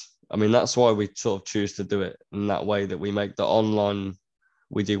for us. I mean, that's why we sort of choose to do it in that way, that we make the online,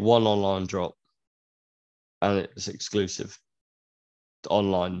 we do one online drop and it's exclusive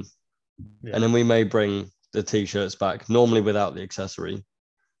online. Yeah. And then we may bring the t-shirts back, normally without the accessory,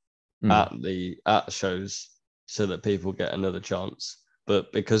 at shows so that people get another chance.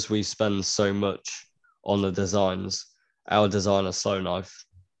 But because we spend so much on the designs, our designer Slow Knife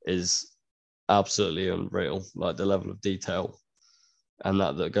is absolutely unreal, like the level of detail and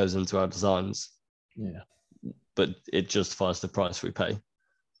that goes into our designs. Yeah. But it justifies the price we pay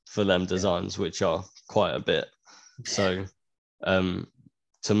for them designs, which are quite a bit. So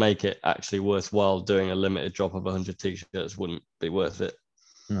to make it actually worthwhile, doing a limited drop of 100 t-shirts wouldn't be worth it.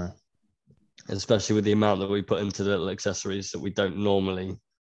 No. Especially with the amount that we put into the little accessories that we don't normally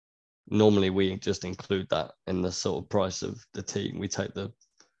we just include that in the sort of price of the tee. We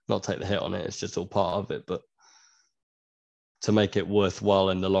not take the hit on it, it's just all part of it, but to make it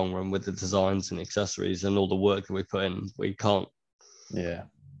worthwhile in the long run with the designs and accessories and all the work that we put in, we can't. Yeah.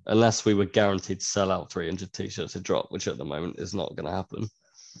 Unless we were guaranteed to sell out 300 t-shirts a drop, which at the moment is not going to happen.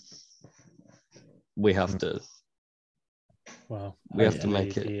 We have to. Well, we have to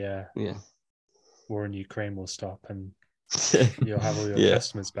make it. The war in Ukraine will stop, and you'll have all your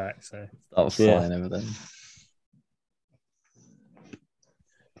customers back. So start flying over there.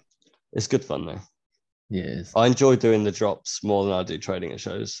 It's good fun though. Yeah, it is. I enjoy doing the drops more than I do trading at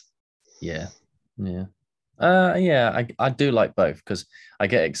shows. Yeah. I do like both because I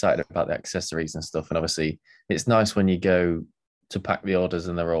get excited about the accessories and stuff, and obviously it's nice when you go to pack the orders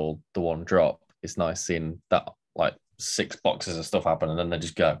and they're all the one drop. It's nice seeing that like 6 boxes of stuff happen and then they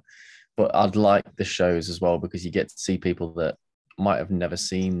just go. But I'd like the shows as well because you get to see people that might have never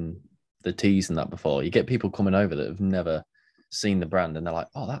seen the tees and that before. You get people coming over that have never seen the brand and they're like,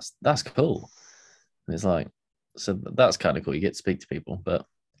 oh, that's cool. And it's like, so that's kind of cool. You get to speak to people, but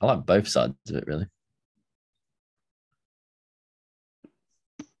I like both sides of it really.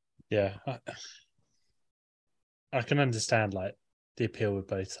 Yeah, I can understand like the appeal with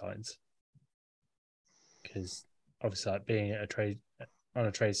both sides because obviously like being at on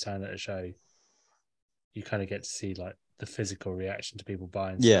a trade stand at a show, you kind of get to see like the physical reaction to people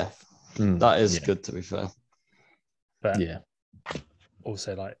buying stuff. That is good, to be fair. But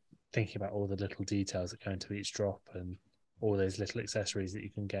also like thinking about all the little details that go into each drop and all those little accessories that you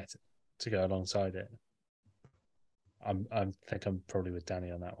can get to go alongside it. I think I'm probably with Danny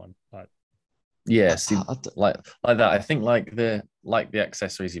on that one. Like, see, like that. I think like the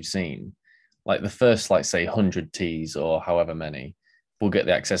accessories you've seen, like the first like say 100 tees or however many, we'll get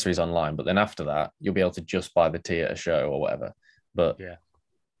the accessories online. But then after that, you'll be able to just buy the tee at a show or whatever. But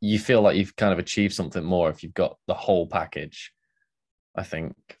you feel like you've kind of achieved something more if you've got the whole package, I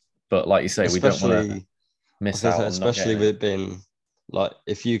think. But like you say, we don't want to miss out. Especially with it being like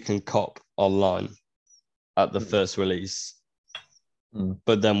if you can cop online at the first release,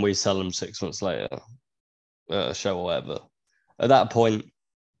 but then we sell them 6 months later at a show or whatever. At that point,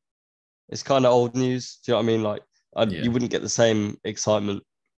 it's kind of old news. Do you know what I mean? Like, you wouldn't get the same excitement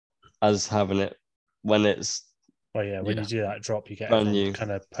as having it when it's. Well, when you do that drop, you get everyone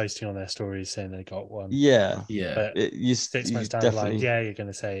kind of posting on their stories saying they got one. Yeah. But 6 months down the line, you're going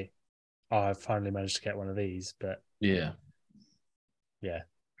to say, "Oh, I've finally managed to get one of these." But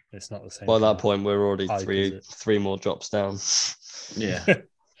it's not the same. By that point, we're already three more drops down. Yeah.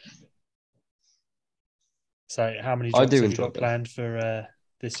 So, how many drops have you got planned for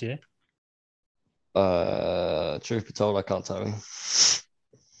this year? Truth be told, I can't tell you.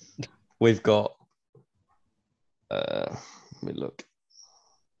 We've got Let me look.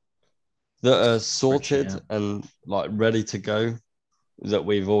 That are sorted yeah. and like ready to go, that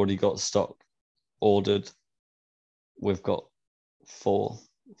we've already got stock ordered. We've got four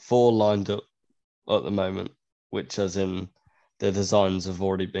lined up at the moment, which as in the designs have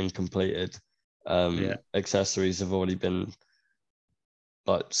already been completed. Accessories have already been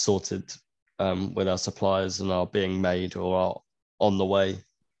like sorted with our suppliers and are being made or are on the way.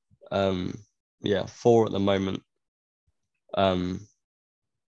 4 at the moment.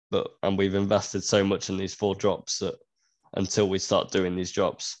 But we've invested so much in these 4 drops that until we start doing these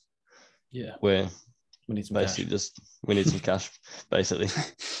drops, we need some basically cash. we need some cash, basically.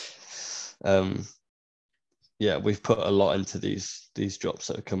 We've put a lot into these drops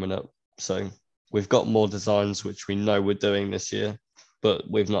that are coming up. So we've got more designs which we know we're doing this year, but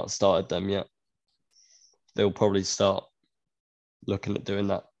we've not started them yet. They'll probably start looking at doing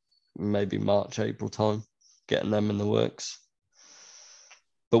that maybe March, April time, getting them in the works.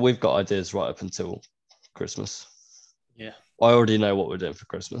 But we've got ideas right up until Christmas. Yeah. I already know what we're doing for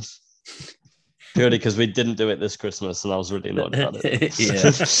Christmas. Purely because we didn't do it this Christmas and I was really annoyed about it.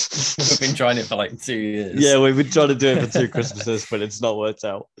 We've been trying it for like 2 years. Yeah, we've been trying to do it for 2 Christmases, but it's not worked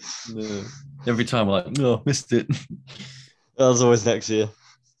out. No. Every time we're like, no, missed it. That was always next year.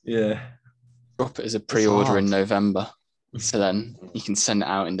 Yeah. Drop it as a pre-order in November. So then you can send it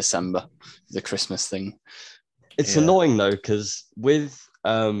out in December, the Christmas thing. It's annoying though, because with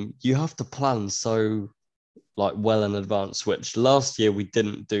you have to plan so like well in advance, which last year we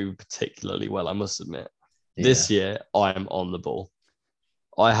didn't do particularly well, I must admit. Yeah. This year I am on the ball.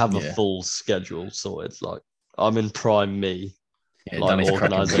 I have a full schedule sorted. Like I'm in prime me, like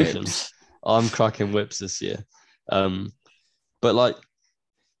organization. I'm cracking whips this year. But like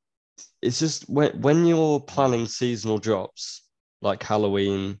it's just when you're planning seasonal drops like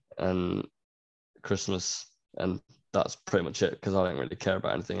Halloween and Christmas, and that's pretty much it because I don't really care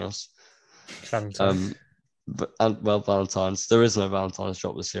about anything else. Valentine's. Valentine's. There is no Valentine's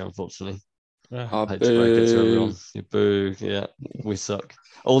drop this year, unfortunately. Oh, I hate to break it to everyone. You boo. Yeah, we suck.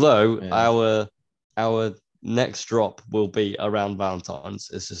 Although our next drop will be around Valentine's.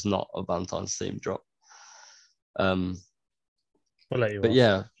 It's just not a Valentine's themed drop. We'll let you but off.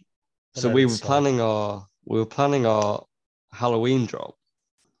 yeah. So we were planning our Halloween drop,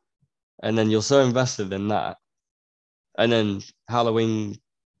 and then you're so invested in that, and then Halloween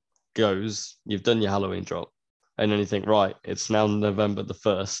goes. You've done your Halloween drop, and then you think, right, it's now November the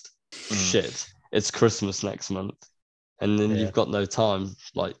 1st. Shit, it's Christmas next month, and then you've got no time.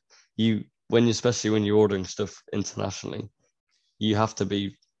 Like especially when you're ordering stuff internationally, you have to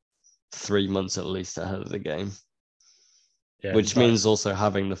be 3 months at least ahead of the game. Yeah, which means also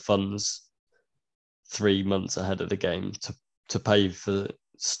having the funds 3 months ahead of the game to pay for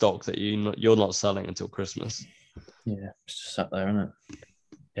stock that you're not selling until Christmas. Yeah, it's just sat there, isn't it?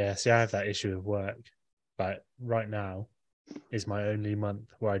 Yeah, see, I have that issue with work. But right now is my only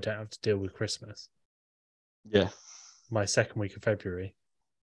month where I don't have to deal with Christmas. Yeah. My second week of February,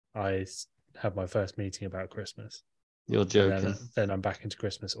 I have my first meeting about Christmas. You're joking. Then I'm back into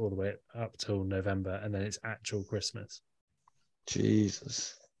Christmas all the way up till November, and then it's actual Christmas.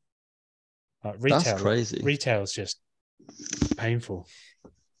 Jesus. Retail, that's crazy. Retail's just painful.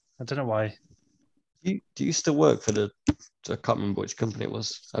 I don't know why. Do you still work for I can't remember which company it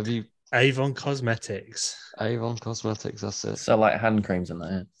was. Have you? Avon Cosmetics. Avon Cosmetics, that's it. So like hand creams and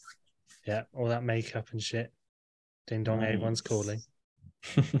that, yeah, all that makeup and shit. Ding dong, Avon's calling.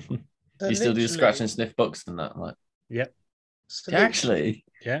 Do you still do scratch and sniff books and that? Like, yep. So actually,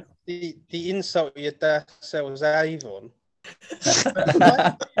 yeah. The insult your dad sells Avon.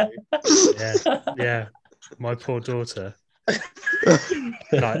 yeah. My poor daughter.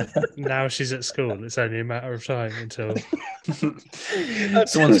 Like, now she's at school. It's only a matter of time until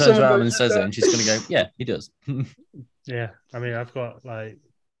someone turns around and says it, and she's going to go, "Yeah, he does." Yeah, I mean, I've got I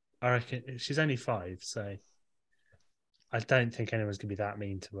reckon she's only 5, so I don't think anyone's going to be that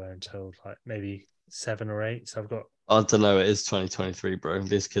mean to her until like maybe 7 or 8. So I've got. I don't know. It is 2023, bro.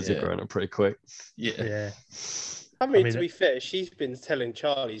 These kids are growing up pretty quick. Yeah. I mean, to be fair, she's been telling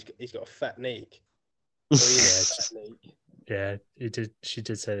Charlie he's got a fat neck. Yeah, she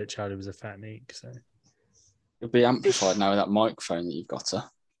did say that Charlie was a fat neck, so it'll be amplified now with that microphone that you've got her.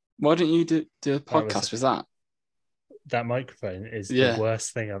 Why don't you do a podcast with that? That microphone is the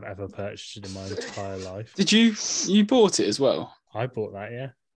worst thing I've ever purchased in my entire life. Did you bought it as well? I bought that,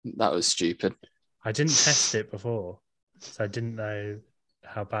 yeah. That was stupid. I didn't test it before, so I didn't know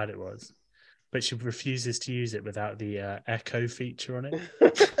how bad it was. But she refuses to use it without the echo feature on it.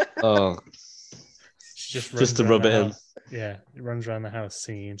 Oh. She just to rub it in. Yeah, it runs around the house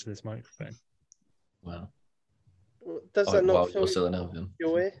singing into this microphone. Wow. Does that while not you're fill still in your Elgin.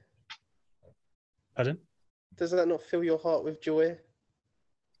 joy? Pardon? Does that not fill your heart with joy?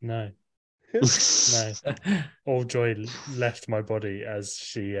 No. No. All joy left my body as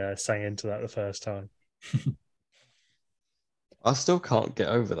she sang into that the first time. I still can't get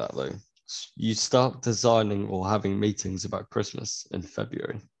over that though. You start designing or having meetings about Christmas in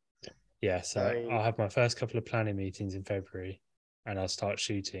February. Yeah, so I'll have my first couple of planning meetings in February, and I'll start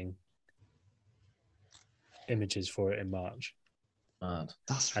shooting images for it in March. Mad.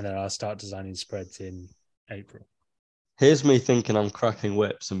 And then I'll start designing spreads in April. Here's me thinking I'm cracking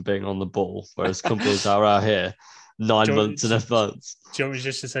whips and being on the ball, whereas companies are out here 9 months in advance. Do you want me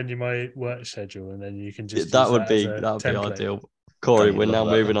just to send you my work schedule, and then you can just that would be template? ideal. Corey, Don't you we're now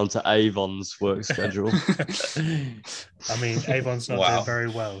love that, moving then? on to Avon's work schedule. I mean, Avon's not Wow. doing very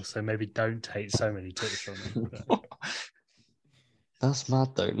well, so maybe don't take so many tips from me. But... That's mad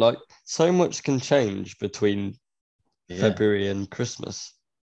though. Like, so much can change between February and Christmas.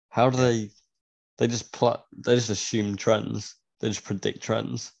 How do they just they just assume trends? They just predict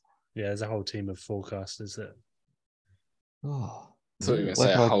trends. Yeah, there's a whole team of forecasters that. Oh, I thought you were going to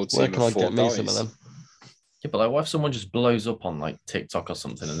say a whole where team can I of 4 get me guys. some of them? Yeah, but like, what if someone just blows up on like TikTok or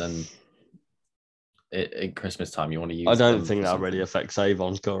something, and then at Christmas time you want to use? I don't them think for that something? really affects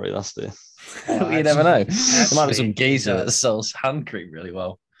Avon, Corey. That's the. You never know. There might be actually, some geezer it that does. sells hand cream really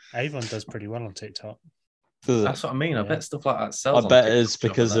well. Avon does pretty well on TikTok. That's what I mean. I Yeah. bet stuff like that I sells. bet on it's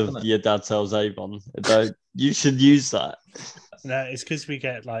TikTok because shop and of that, isn't your dad sells Avon. You should use that. No, it's because we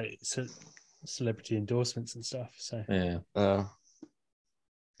get like celebrity endorsements and stuff. So it? Yeah.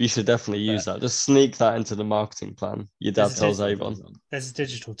 You should definitely use that. Just sneak that into the marketing plan. Your dad There's a sells Avon. there's a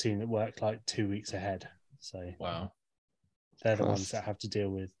digital team that work like 2 weeks ahead. So Wow. they're the Christ. ones that have to deal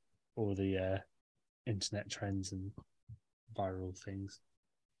with all the internet trends and viral things.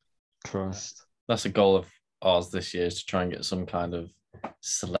 Christ. That's a goal of ours this year, is to try and get some kind of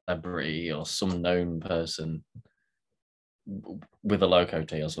celebrity or some known person with a LOWCO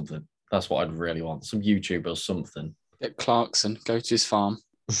tee or something. That's what I'd really want. Some YouTuber or something. Get Clarkson, go to his farm.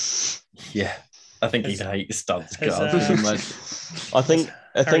 Yeah. I think he'd hate Stance cars. I think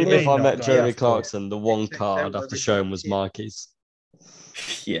Harry if I Main met not Jeremy enough Clarkson, the one car I'd have to show him was Mikey's.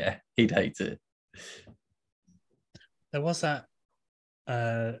 Yeah, he'd hate it. There was that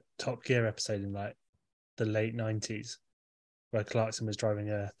Top Gear episode in like the late 90s where Clarkson was driving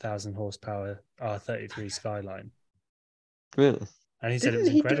a 1,000 horsepower R33 Skyline. Really? And he said it Didn't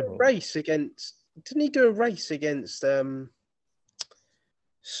was he incredible. do a race against? Didn't he do a race against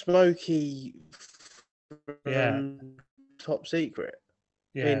Smokey from Top Secret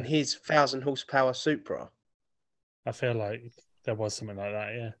in his 1,000 horsepower Supra? I feel like there was something like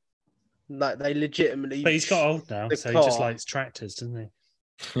that, yeah. Like they legitimately. But he's got old now, the so he just car. likes tractors, doesn't he?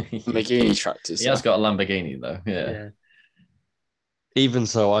 Lamborghini tractors. He has got a Lamborghini though. Yeah. Even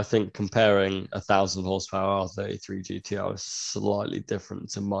so, I think comparing 1,000 horsepower R33 GTR is slightly different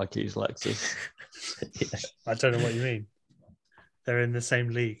to Mikey's Lexus. I don't know what you mean. They're in the same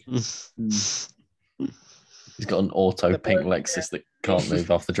league. He's got an auto pink Lexus that can't move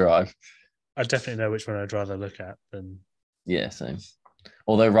off the drive. I definitely know which one I'd rather look at than. Yeah, same.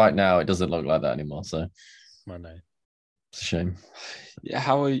 Although right now it doesn't look like that anymore, so I know. It's a shame. Yeah,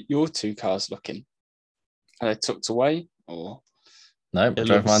 how are your 2 cars looking? Are they tucked away or? No, I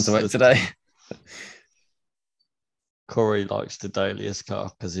drove mine to work today. Corey likes the dailiest car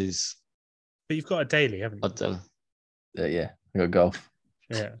because he's. But you've got a daily, haven't you? I don't know. Yeah, I got golf.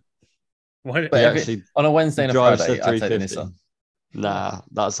 Yeah. Why? But actually, on a Wednesday and a Friday, I take the Nissan. Nah,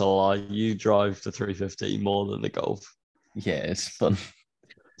 that's a lie. You drive the 350 more than the Golf. Yeah, it's fun.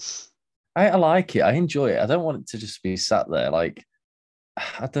 I like it. I enjoy it. I don't want it to just be sat there. Like,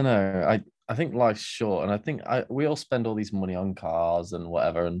 I don't know. I think life's short, and I think we all spend all these money on cars and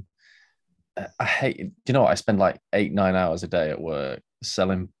whatever. And I hate. Do you know what? I spend like 8-9 hours a day at work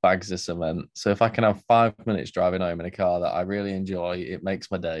selling bags of cement. So if I can have 5 minutes driving home in a car that I really enjoy, it makes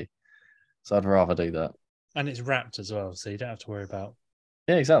my day. So I'd rather do that. And it's wrapped as well, so you don't have to worry about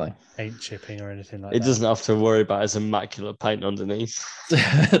exactly paint chipping or anything like that. It that. doesn't have to worry about its immaculate paint underneath.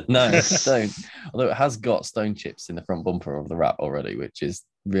 No, don't. Although it has got stone chips in the front bumper of the wrap already, which is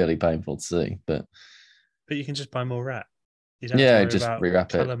really painful to see. But you can just buy more wrap. You don't have to worry just about rewrap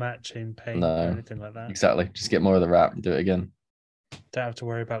color it. matching paint or anything like that. Exactly. Just get more of the wrap and do it again. Don't have to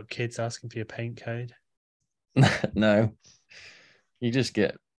worry about kids asking for your paint code. No. You just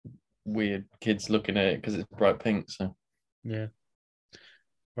get weird kids looking at it because it's bright pink. So yeah.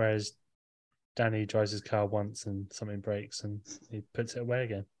 Whereas Danny drives his car once and something breaks and he puts it away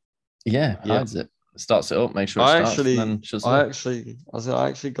again. Yeah, hides it. Starts it up, make sure it starts. I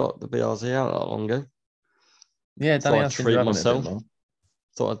actually got the BRZ out not long ago. Yeah, Danny I'd has been treat driving it a myself. bit more.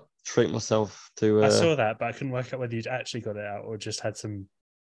 Thought I'd treat myself to. I saw that, but I couldn't work out whether you'd actually got it out or just had some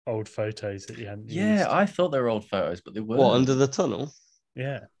old photos that you hadn't used. Yeah, I thought they were old photos, but they weren't. What, under the tunnel?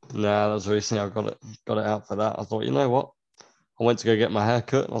 Yeah. Nah, that was recently. I got it out for that. I thought, you know what? I went to go get my hair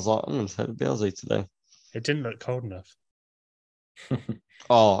cut, and I was like, I'm going to take the BLZ today. It didn't look cold enough.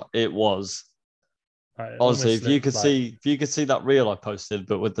 Oh, it was. Like, it Honestly, almost if you looked could like- see, if you could see that reel I posted,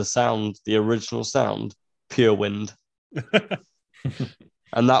 but with the sound, the original sound, pure wind,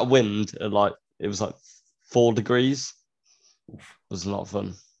 and that wind, it was like 4 degrees. It was not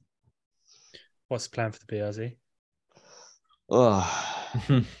fun. What's the plan for the BRZ? Oh,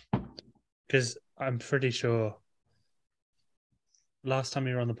 Because I'm pretty sure last time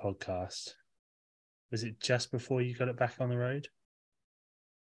you were on the podcast, was it just before you got it back on the road?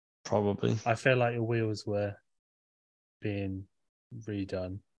 probably. I feel like your wheels were being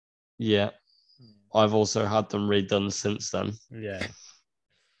redone. Yeah. I've also had them redone since then. Yeah.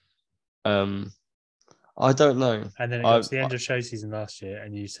 I don't know. And then it got to the end of show season last year,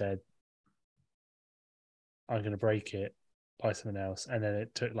 and you said, I'm going to break it, buy something else. And then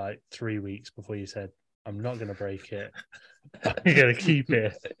it took like 3 weeks before you said, I'm not going to break it. I'm going to keep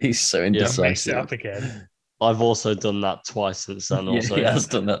it. He's so Mix it indecisive. up again. I've also done that twice since then. Yeah, Also, he has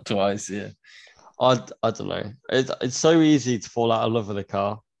done that twice. Yeah. I don't know. It's so easy to fall out of love with a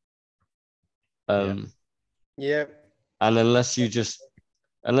car. Yeah. And unless you just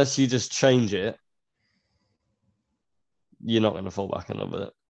change it, you're not going to fall back in love with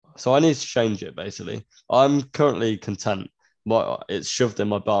it. So I need to change it. Basically, I'm currently content. It's shoved in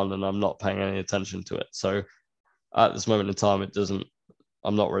my barn, and I'm not paying any attention to it. So at this moment in time,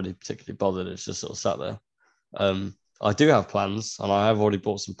 I'm not really particularly bothered. It's just sort of sat there. I do have plans, and I have already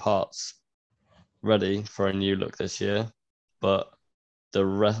bought some parts ready for a new look this year. But the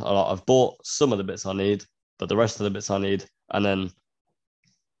rest, I've bought some of the bits I need, but the rest of the bits I need, and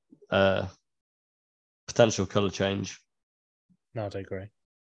then potential color change. No, I don't agree.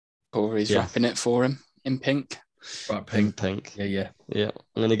 Corey's wrapping it for him in pink. Right, Pink. Yeah. I'm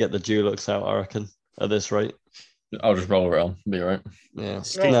gonna get the Dulux out, I reckon, at this rate. I'll just roll it on. Be all right. Yeah.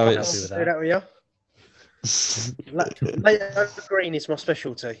 No, I'll it's- do that with you. Later green is my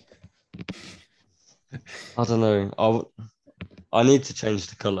specialty. I don't know. I need to change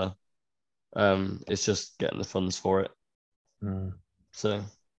the color. It's just getting the funds for it. So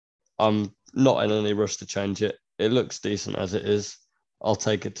I'm not in any rush to change it. It looks decent as it is. I'll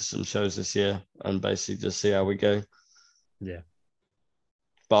take it to some shows this year and basically just see how we go. Yeah.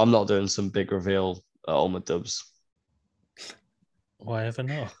 But I'm not doing some big reveal at all my dubs. Why ever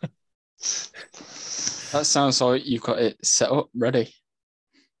not? That sounds like you've got it set up, ready.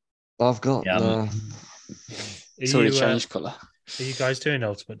 I've got It's already changed colour. Are you guys doing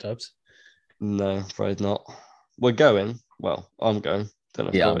ultimate dubs? No, afraid not. We're going. Well, I'm going. Don't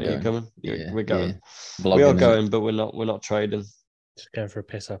know if I'm you're going. coming. We're going. Yeah. We are Vlogging, going, but we're not trading. Just going for a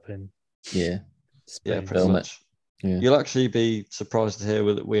piss up in Yeah. Spain. Yeah, pretty Film it. much. Yeah. You'll actually be surprised to hear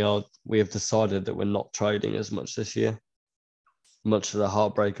that we have decided that we're not trading as much this year, much to the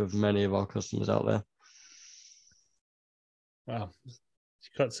heartbreak of many of our customers out there. Wow.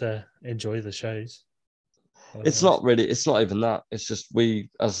 You've got to enjoy the shows. It's not even that. It's just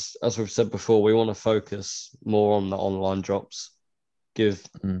as we've said before, we want to focus more on the online drops, give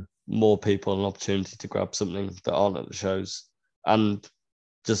more people an opportunity to grab something that aren't at the shows, and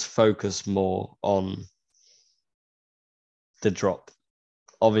just focus more on the drop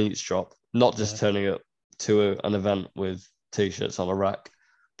of each drop, not just turning up to an event with t-shirts on a rack,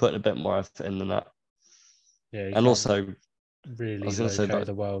 putting a bit more effort in than that. Yeah, and also really I was going to say LOWCO that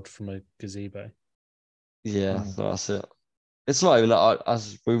the world from a gazebo. Yeah, that's it. It's not even that.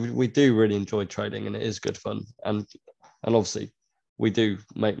 As we do really enjoy trading, and it is good fun, and obviously we do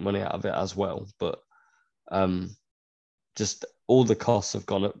make money out of it as well. But just all the costs have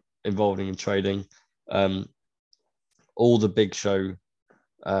gone up involving in trading. All the big show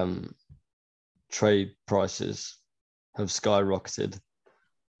trade prices have skyrocketed.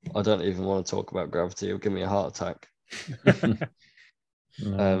 I don't even want to talk about gravity. It'll give me a heart attack. Because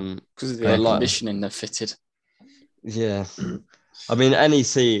of the air conditioning they're fitted. Yeah. I mean,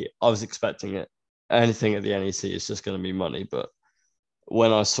 NEC, I was expecting it. Anything at the NEC is just going to be money. But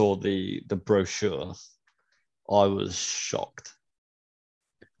when I saw the brochure, I was shocked.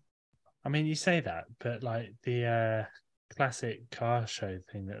 I mean, you say that, but like the classic car show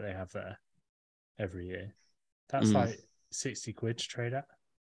thing that they have there every year, that's like 60 quid to trade at.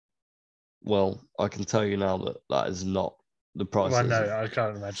 Well, I can tell you now that is not the price. Well, no, I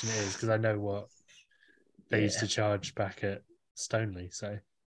can't imagine it is because I know what they used to charge back at Stoneleigh. So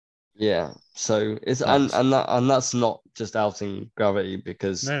Yeah. So it's Nice. and that's not just outing Gravity,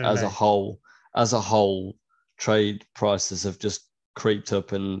 because No, as no. a whole, trade prices have just creeped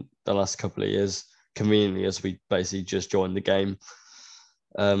up in the last couple of years, conveniently as we basically just joined the game.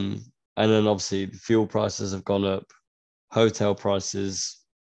 And then obviously fuel prices have gone up, hotel prices.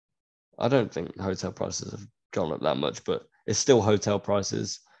 I don't think hotel prices have gone up that much, but it's still hotel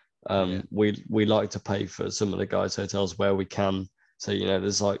prices. Yeah. We like to pay for some of the guys' hotels where we can. So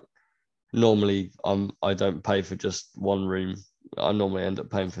there's like, normally I don't pay for just one room. I normally end up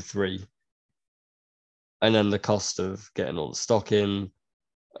paying for three. And then the cost of getting all the stock in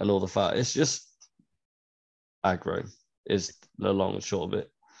and all the fat, it's just aggro is the long and short of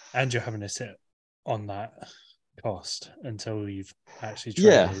it. And you're having to sit on that cost until you've actually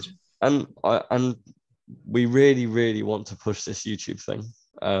Yeah. traded. And we really, really want to push this YouTube thing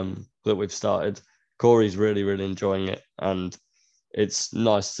that we've started. Corey's really, really enjoying it. And it's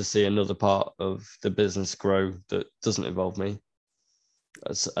nice to see another part of the business grow that doesn't involve me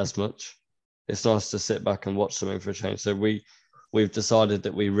as much. It's nice to sit back and watch something for a change. So we've decided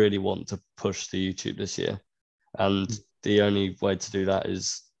that we really want to push the YouTube this year. And the only way to do that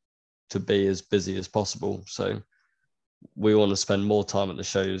is to be as busy as possible. So we want to spend more time at the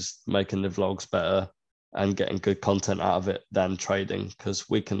shows, making the vlogs better and getting good content out of it than trading, because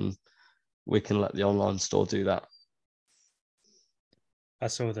we can let the online store do that. I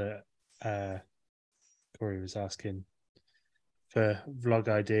saw that Corey was asking for vlog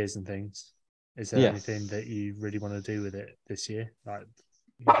ideas and things. Is there anything that you really want to do with it this year? Like,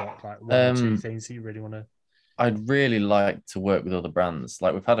 you got like one or two things that you really want to? I'd really like to work with other brands.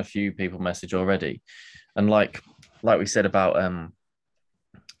 Like, we've had a few people message already, and like we said about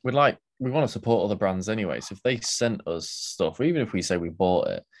we want to support other brands anyway. So if they sent us stuff, or even if we say we bought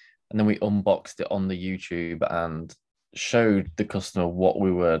it and then we unboxed it on the YouTube and showed the customer what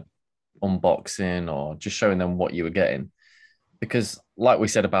we were unboxing, or just showing them what you were getting, because like we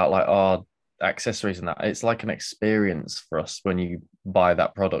said about like our accessories and that, it's like an experience for us when you buy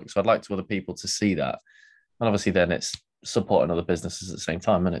that product. So I'd like to other people to see that, and obviously then it's supporting other businesses at the same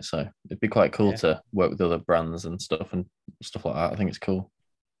time, isn't it? So it'd be quite cool to work with other brands and stuff like that. I think it's cool.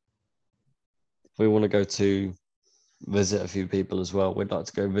 We want to go to visit a few people as well. We'd like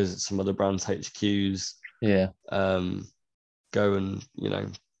to go visit some other brands' HQs. Yeah. Go and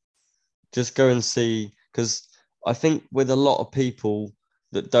just go and see, because I think with a lot of people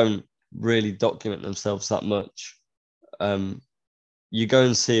that don't really document themselves that much, you go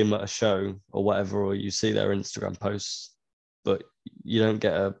and see them at a show or whatever, or you see their Instagram posts, but you don't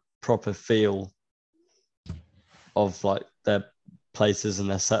get a proper feel of like their places and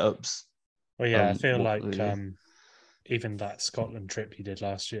their setups. Well, yeah, I feel like even that Scotland trip you did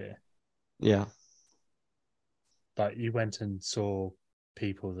last year. Yeah. Like, you went and saw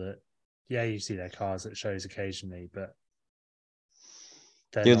people that, you see their cars at shows occasionally, but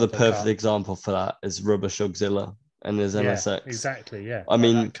the perfect example for that is Rubber Shugzilla and his MSX. Exactly, yeah. I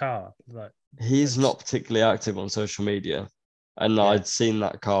mean, that car. He's not particularly active on social media, and I'd seen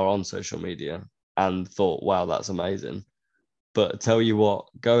that car on social media and thought, wow, that's amazing. But I tell you what,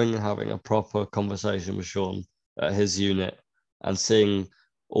 going and having a proper conversation with Sean at his unit and seeing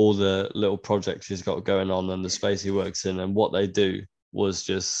all the little projects he's got going on and the space he works in and what they do was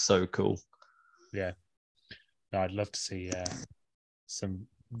just so cool. Yeah. No, I'd love to see some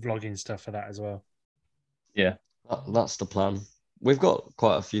vlogging stuff for that as well. Yeah. That's the plan. We've got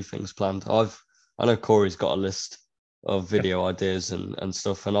quite a few things planned. I know Corey's got a list of video ideas and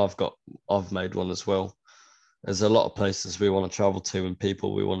stuff, and I've made one as well. There's a lot of places we want to travel to and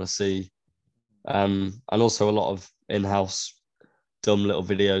people we want to see, and also a lot of in-house dumb little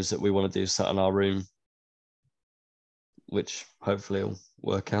videos that we want to do sat in our room, which hopefully will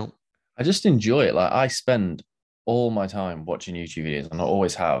work out. I just enjoy it. Like, I spend all my time watching YouTube videos, and I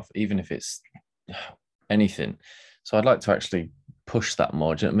always have, even if it's anything. So I'd like to actually push that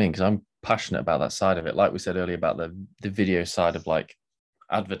more. Do you know what I mean? Because I'm passionate about that side of it. Like we said earlier about the video side of like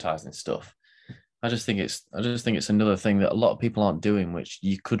advertising stuff. I just think it's another thing that a lot of people aren't doing, which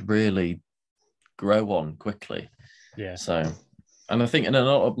you could really grow on quickly. Yeah. So, and I think, and a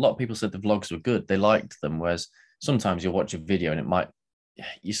lot of people said the vlogs were good. They liked them. Whereas sometimes you'll watch a video and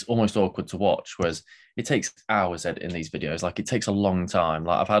it's almost awkward to watch. Whereas it takes hours editing these videos. Like, it takes a long time.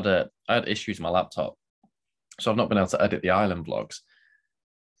 Like, I had issues with my laptop, so I've not been able to edit the island vlogs.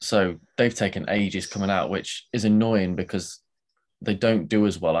 So they've taken ages coming out, which is annoying because they don't do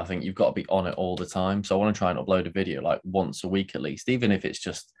as well. I think you've got to be on it all the time. So I want to try and upload a video like once a week at least, even if it's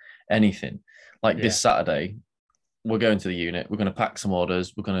just anything. Like this Saturday, we're going to the unit. We're going to pack some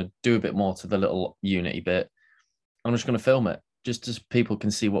orders. We're going to do a bit more to the little unity bit. I'm just going to film it. just as people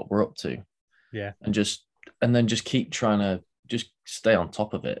can see what we're up to. Yeah. And then just keep trying to just stay on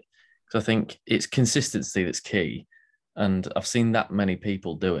top of it. Because I think it's consistency that's key. And I've seen that many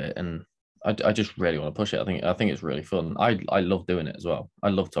people do it, and I just really want to push it. I think it's really fun. I love doing it as well. I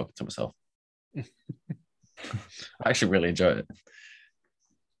love talking to myself. I actually really enjoy it.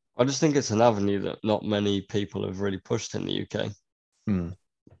 I just think it's an avenue that not many people have really pushed in the UK.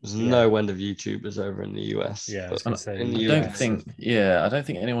 There's no end of YouTubers over in the US. Yeah, I was gonna say, in the I US, don't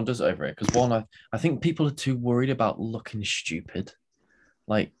think anyone does it over it, because one, I think people are too worried about looking stupid.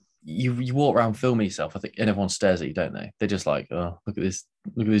 Like you walk around filming yourself, I think, and everyone stares at you, don't they? They're just like, oh, look at this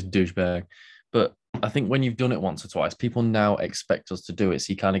douchebag. But I think when you've done it once or twice, people now expect us to do it,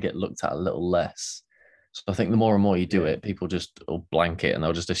 so you kind of get looked at a little less. So I think the more and more you do it, people just will blank it and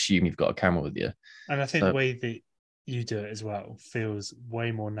they'll just assume you've got a camera with you. And I think the way that you do it as well feels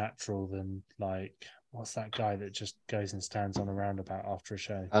way more natural than, like, what's that guy that just goes and stands on a roundabout after a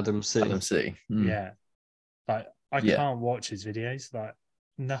show? Adam C. Yeah. Like, I can't watch his videos. Like,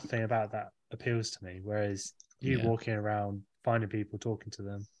 nothing about that appeals to me. Whereas you walking around, finding people, talking to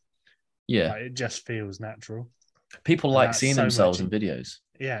them, like, it just feels natural. People like seeing themselves in videos.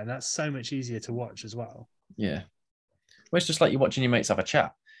 Yeah, and that's so much easier to watch as well. Yeah. Well, it's just like you're watching your mates have a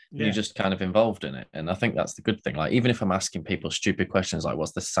chat. Yeah. You're just kind of involved in it. And I think that's the good thing. Like, even if I'm asking people stupid questions like,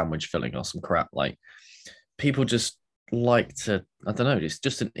 what's the sandwich filling or some crap, like, people just like to, I don't know, it's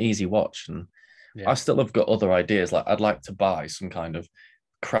just an easy watch. And I still have got other ideas. Like, I'd like to buy some kind of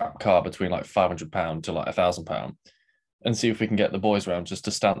crap car between like £500 to like £1,000 and see if we can get the boys around just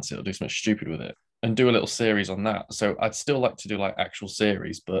to stance it or do something stupid with it and do a little series on that. So I'd still like to do like actual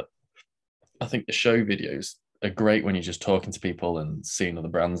series, but I think the show videos are great when you're just talking to people and seeing other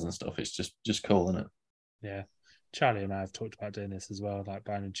brands and stuff. It's just cool, isn't it? Yeah. Charlie and I have talked about doing this as well, like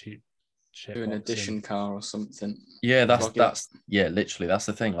buying a cheap shit. Do an edition car or something. Yeah, that's literally, that's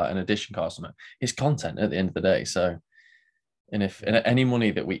the thing, like an edition car or something. It's content at the end of the day. So, and if any money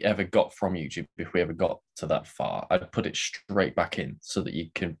that we ever got from YouTube, if we ever got to that far, I'd put it straight back in so that you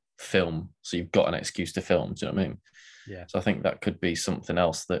can film, so you've got an excuse to film. Do you know what I mean? Yeah. So I think that could be something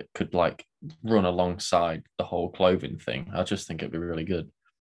else that could like run alongside the whole clothing thing. I just think it'd be really good.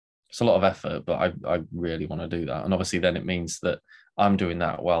 It's a lot of effort, but I really want to do that. And obviously then it means that I'm doing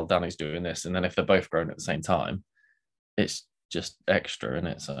that while Danny's doing this. And then if they're both growing at the same time, it's just extra, isn't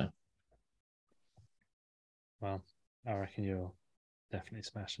it? So. Well, I reckon you're definitely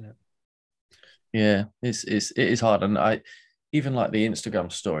smashing it. Yeah, it is hard. And I even like the Instagram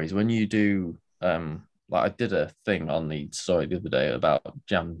stories, when you do like I did a thing on the story the other day about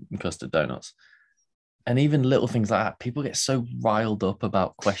jam and custard donuts. And even little things like that, people get so riled up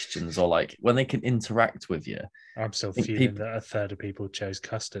about questions or like when they can interact with you. I'm still feeling that a third of people chose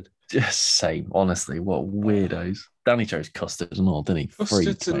custard. Just same, honestly. What weirdos. Danny chose custard and all, didn't he?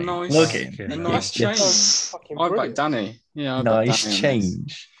 Custard's a nice, look at him. a nice change. I back Danny. Yeah, I nice Danny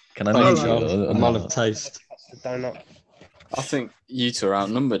change. Can I make a man of taste? Donut. I think you two are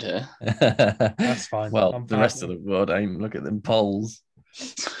outnumbered here. That's fine. Well, the rest of the world ain't. Look at them polls.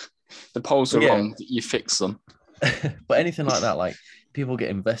 The polls are wrong. You fix them. But anything like that, like people get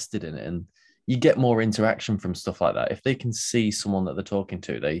invested in it, and you get more interaction from stuff like that. If they can see someone that they're talking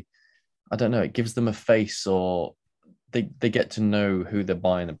to, I don't know, it gives them a face, or they get to know who they're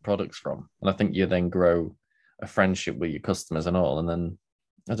buying the products from. And I think you then grow a friendship with your customers and all. And then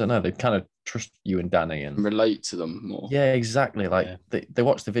I don't know, they kind of trust you and Danny and relate to them more. Yeah, exactly. Like they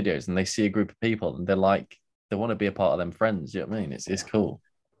watch the videos and they see a group of people and they're like, they want to be a part of them friends. You know what I mean? It's cool.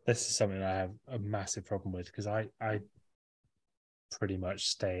 This is something I have a massive problem with because I pretty much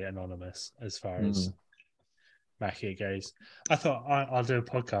stay anonymous as far as Mackie goes. I thought I'll do a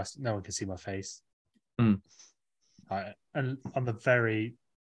podcast. No one can see my face. And on the very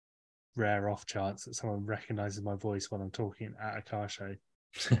rare off chance that someone recognizes my voice when I'm talking at a car show,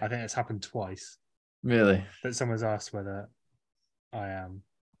 I think it's happened twice. Really? That someone's asked whether I am.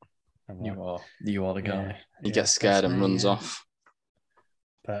 You are the guy. Yeah, he gets scared and runs off.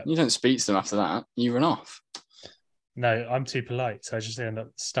 But you don't speak to them after that. You run off. No, I'm too polite, so I just end up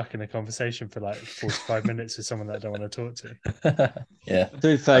stuck in a conversation for like 45 minutes with someone that I don't want to talk to. Yeah. To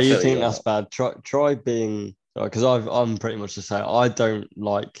be fair, you think that's bad. Try being, because I'm pretty much the same. I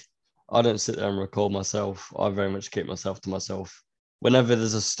don't sit there and record myself. I very much keep myself to myself. Whenever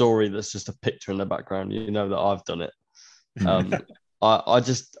there's a story that's just a picture in the background, you know that I've done it.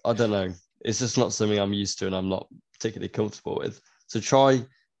 I don't know. It's just not something I'm used to and I'm not particularly comfortable with. So try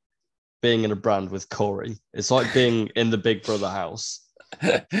being in a brand with Corey. It's like being in the Big Brother house.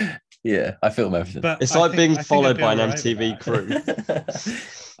 Yeah, I film everything. But it's like being followed by an MTV crew.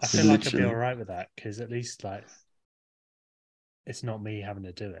 I feel like I'd be all right with that because at least like it's not me having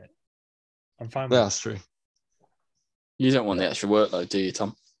to do it. I'm fine with That's true. You don't want the extra workload, do you,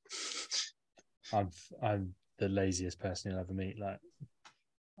 Tom? I'm the laziest person you'll ever meet. Like,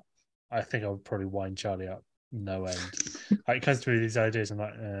 I think I would probably wind Charlie up no end. Like, it comes to me with these ideas, I'm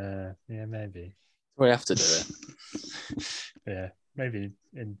like, yeah, maybe. We have to do it. Yeah, maybe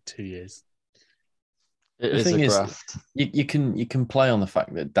in 2 years. It The is thing a is, graft. you can play on the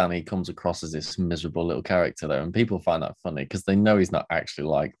fact that Danny comes across as this miserable little character there, and people find that funny because they know he's not actually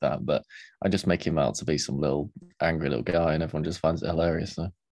like that. But I just make him out to be some little angry little guy, and everyone just finds it hilarious.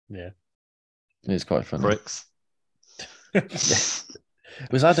 So Yeah. it's quite funny. Bricks.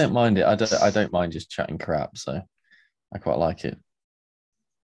 Because I don't mind it. I don't mind just chatting crap, so I quite like it.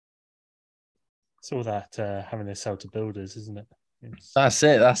 It's all that having to sell to builders, isn't it? That's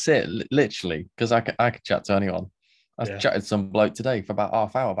it. Literally, because I could chat to anyone. I chatted to some bloke today for about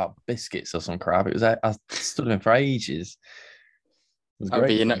half hour about biscuits or some crap. It was I stood him for ages. That would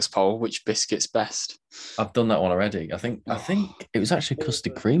be your next poll. Which biscuit's best? I've done that one already. I think it was actually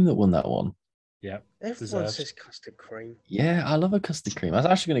custard cream that won that one. Yeah. Everyone says custard cream. Yeah, I love a custard cream. I was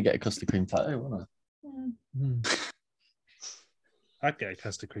actually going to get a custard cream tattoo, wasn't I? I'd get a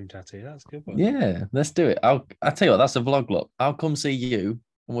custard cream tattoo. That's a good one. Yeah, let's do it. I'll tell you what, that's a vlog look. I'll come see you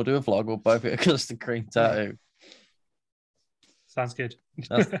and we'll do a vlog. We'll both get a custard cream tattoo. Sounds good.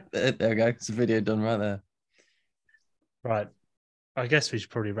 There we go. It's a video done right there. Right. I guess we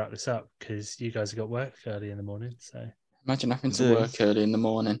should probably wrap this up because you guys have got work early in the morning. So imagine having to work early in the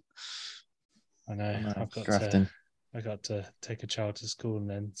morning. I know. I've got to take a child to school and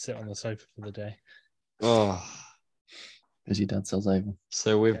then sit on the sofa for the day. Oh, because your dad sells over.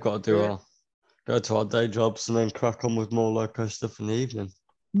 So we've got to go to our day jobs and then crack on with more loco stuff in the evening.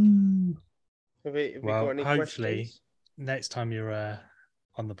 Have we got any hopefully questions? Next time you're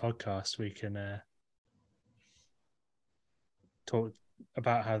on the podcast, we can talk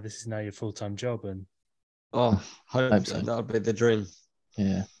about how this is now your full-time job. And hopefully so. That would be the dream.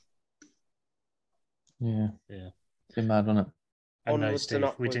 Yeah. Been mad, wasn't it? And no, Steve,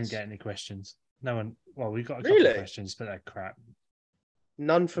 we didn't get any questions. No one. Well, we got a couple of questions, but they're crap.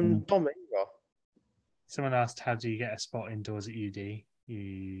 None from Tom either. Someone asked, "How do you get a spot indoors at UD?"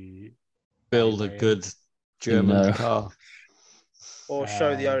 You build a good German car, or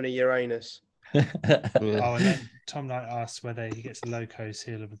show the owner Uranus. Oh, and then Tom Knight asked whether he gets a LOWCO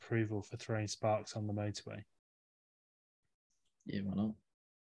seal of approval for throwing sparks on the motorway. Yeah, why not?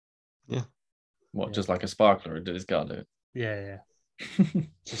 Yeah. What, just like a sparkler, or did his car do it? Yeah.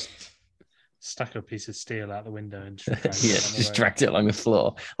 Just stuck a piece of steel out the window and just dragged it along the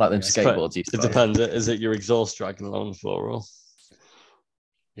floor like them skateboards. It depends. Is it your exhaust dragging along the floor, or?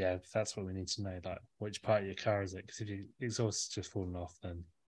 Yeah, that's what we need to know. Like, which part of your car is it? Because if your exhaust is just falling off, then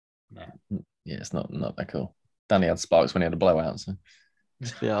no. Yeah, it's not that cool. Danny had sparks when he had a blowout. So. Yeah,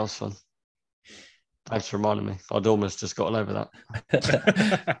 that was fun. Thanks for reminding me. I'd almost just gotten over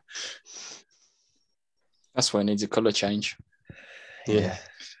that. That's why it needs a colour change. Yeah.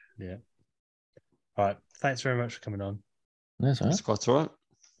 All right. Thanks very much for coming on. That's all right. That's quite all right.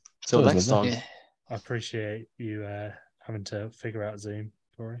 Till next time. Yeah. I appreciate you having to figure out Zoom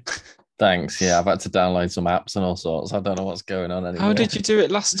for me. Thanks. Yeah, I've had to download some apps and all sorts. I don't know what's going on anymore. How did you do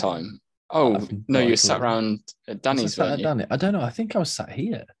it last time? Oh, no, you sat around at Danny's, weren't you? I don't know. I think I was sat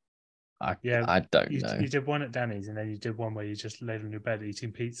here. I don't know. You did one at Danny's and then you did one where you just laid on your bed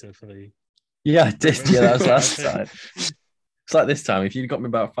eating pizza for the... Yeah, I did. Yeah, that was last time. It's like this time. If you'd got me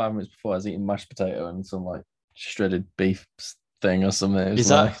about 5 minutes before, I was eating mashed potato and some like shredded beef thing or something.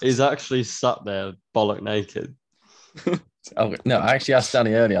 He's actually sat there bollock naked. Oh no! I actually asked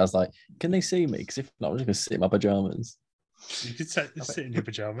Danny earlier. I was like, "Can they see me? Because if not, I'm just going to sit in my pajamas." You could sit in your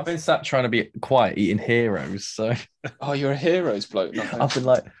pajamas. I've been sat trying to be quiet, eating heroes. So, you're a heroes bloke. I've been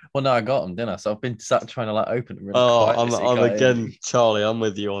like, well, no, I got them, didn't I? So I've been sat trying to like open them. Really I'm again, Charlie. I'm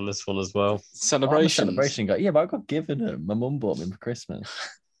with you on this one as well. Celebration guy. Yeah, but I got given them. My mum bought them for Christmas.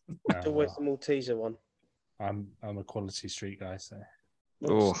 Where's the Malteser one? I'm a quality street guy, so.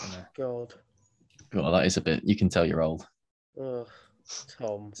 Oh God. God, that is a bit. You can tell you're old. Oh,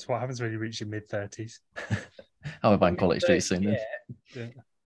 Tom. That's what happens when you reach your mid-30s. I'll be buying quality street soon. Then. Yeah.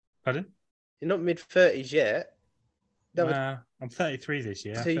 Pardon? You're not mid-30s yet. I'm 33 this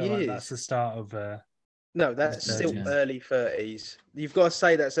year. 2 years. Like that's the start of. No, that's still early 30s. You've got to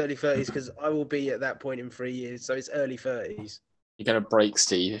say that's early 30s because I will be at that point in 3 years. So it's early 30s. You're going to break,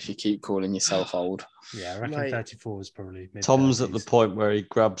 Steve, if you keep calling yourself old. Yeah, I reckon 34 is probably mid-30s. Tom's at the point where he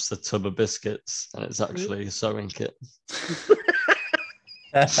grabs the tub of biscuits and it's actually a sewing kit.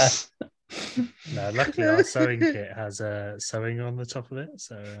 No, luckily our sewing kit has sewing on the top of it.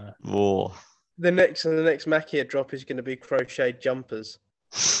 So The next Mackie drop is going to be crocheted jumpers.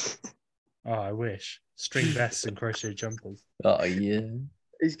 Oh, I wish. String vests and crochet jumpers. Oh yeah.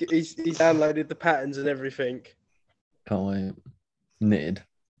 He's downloaded the patterns and everything. Can't wait. Knitted.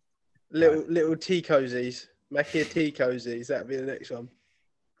 Little tea cozies. Mackie tea cozies. That'll be the next one.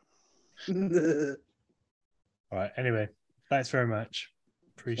 All right. Anyway, thanks very much.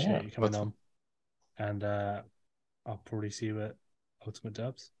 Appreciate you coming on. And I'll probably see you at Ultimate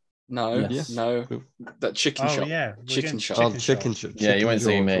Dubs. No, Yes. no. That chicken shop. Yeah. Chicken shop. Oh, chicken shop. Yeah, you won't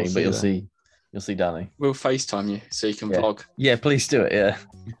see me, but you'll see Danny. We'll FaceTime you so you can vlog. Yeah, please do it. Yeah.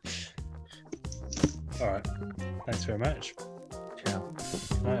 All right. Thanks very much. Ciao.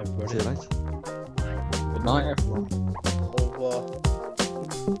 Good night, everybody. See you later. Good night, everyone. Au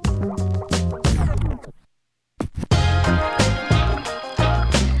revoir.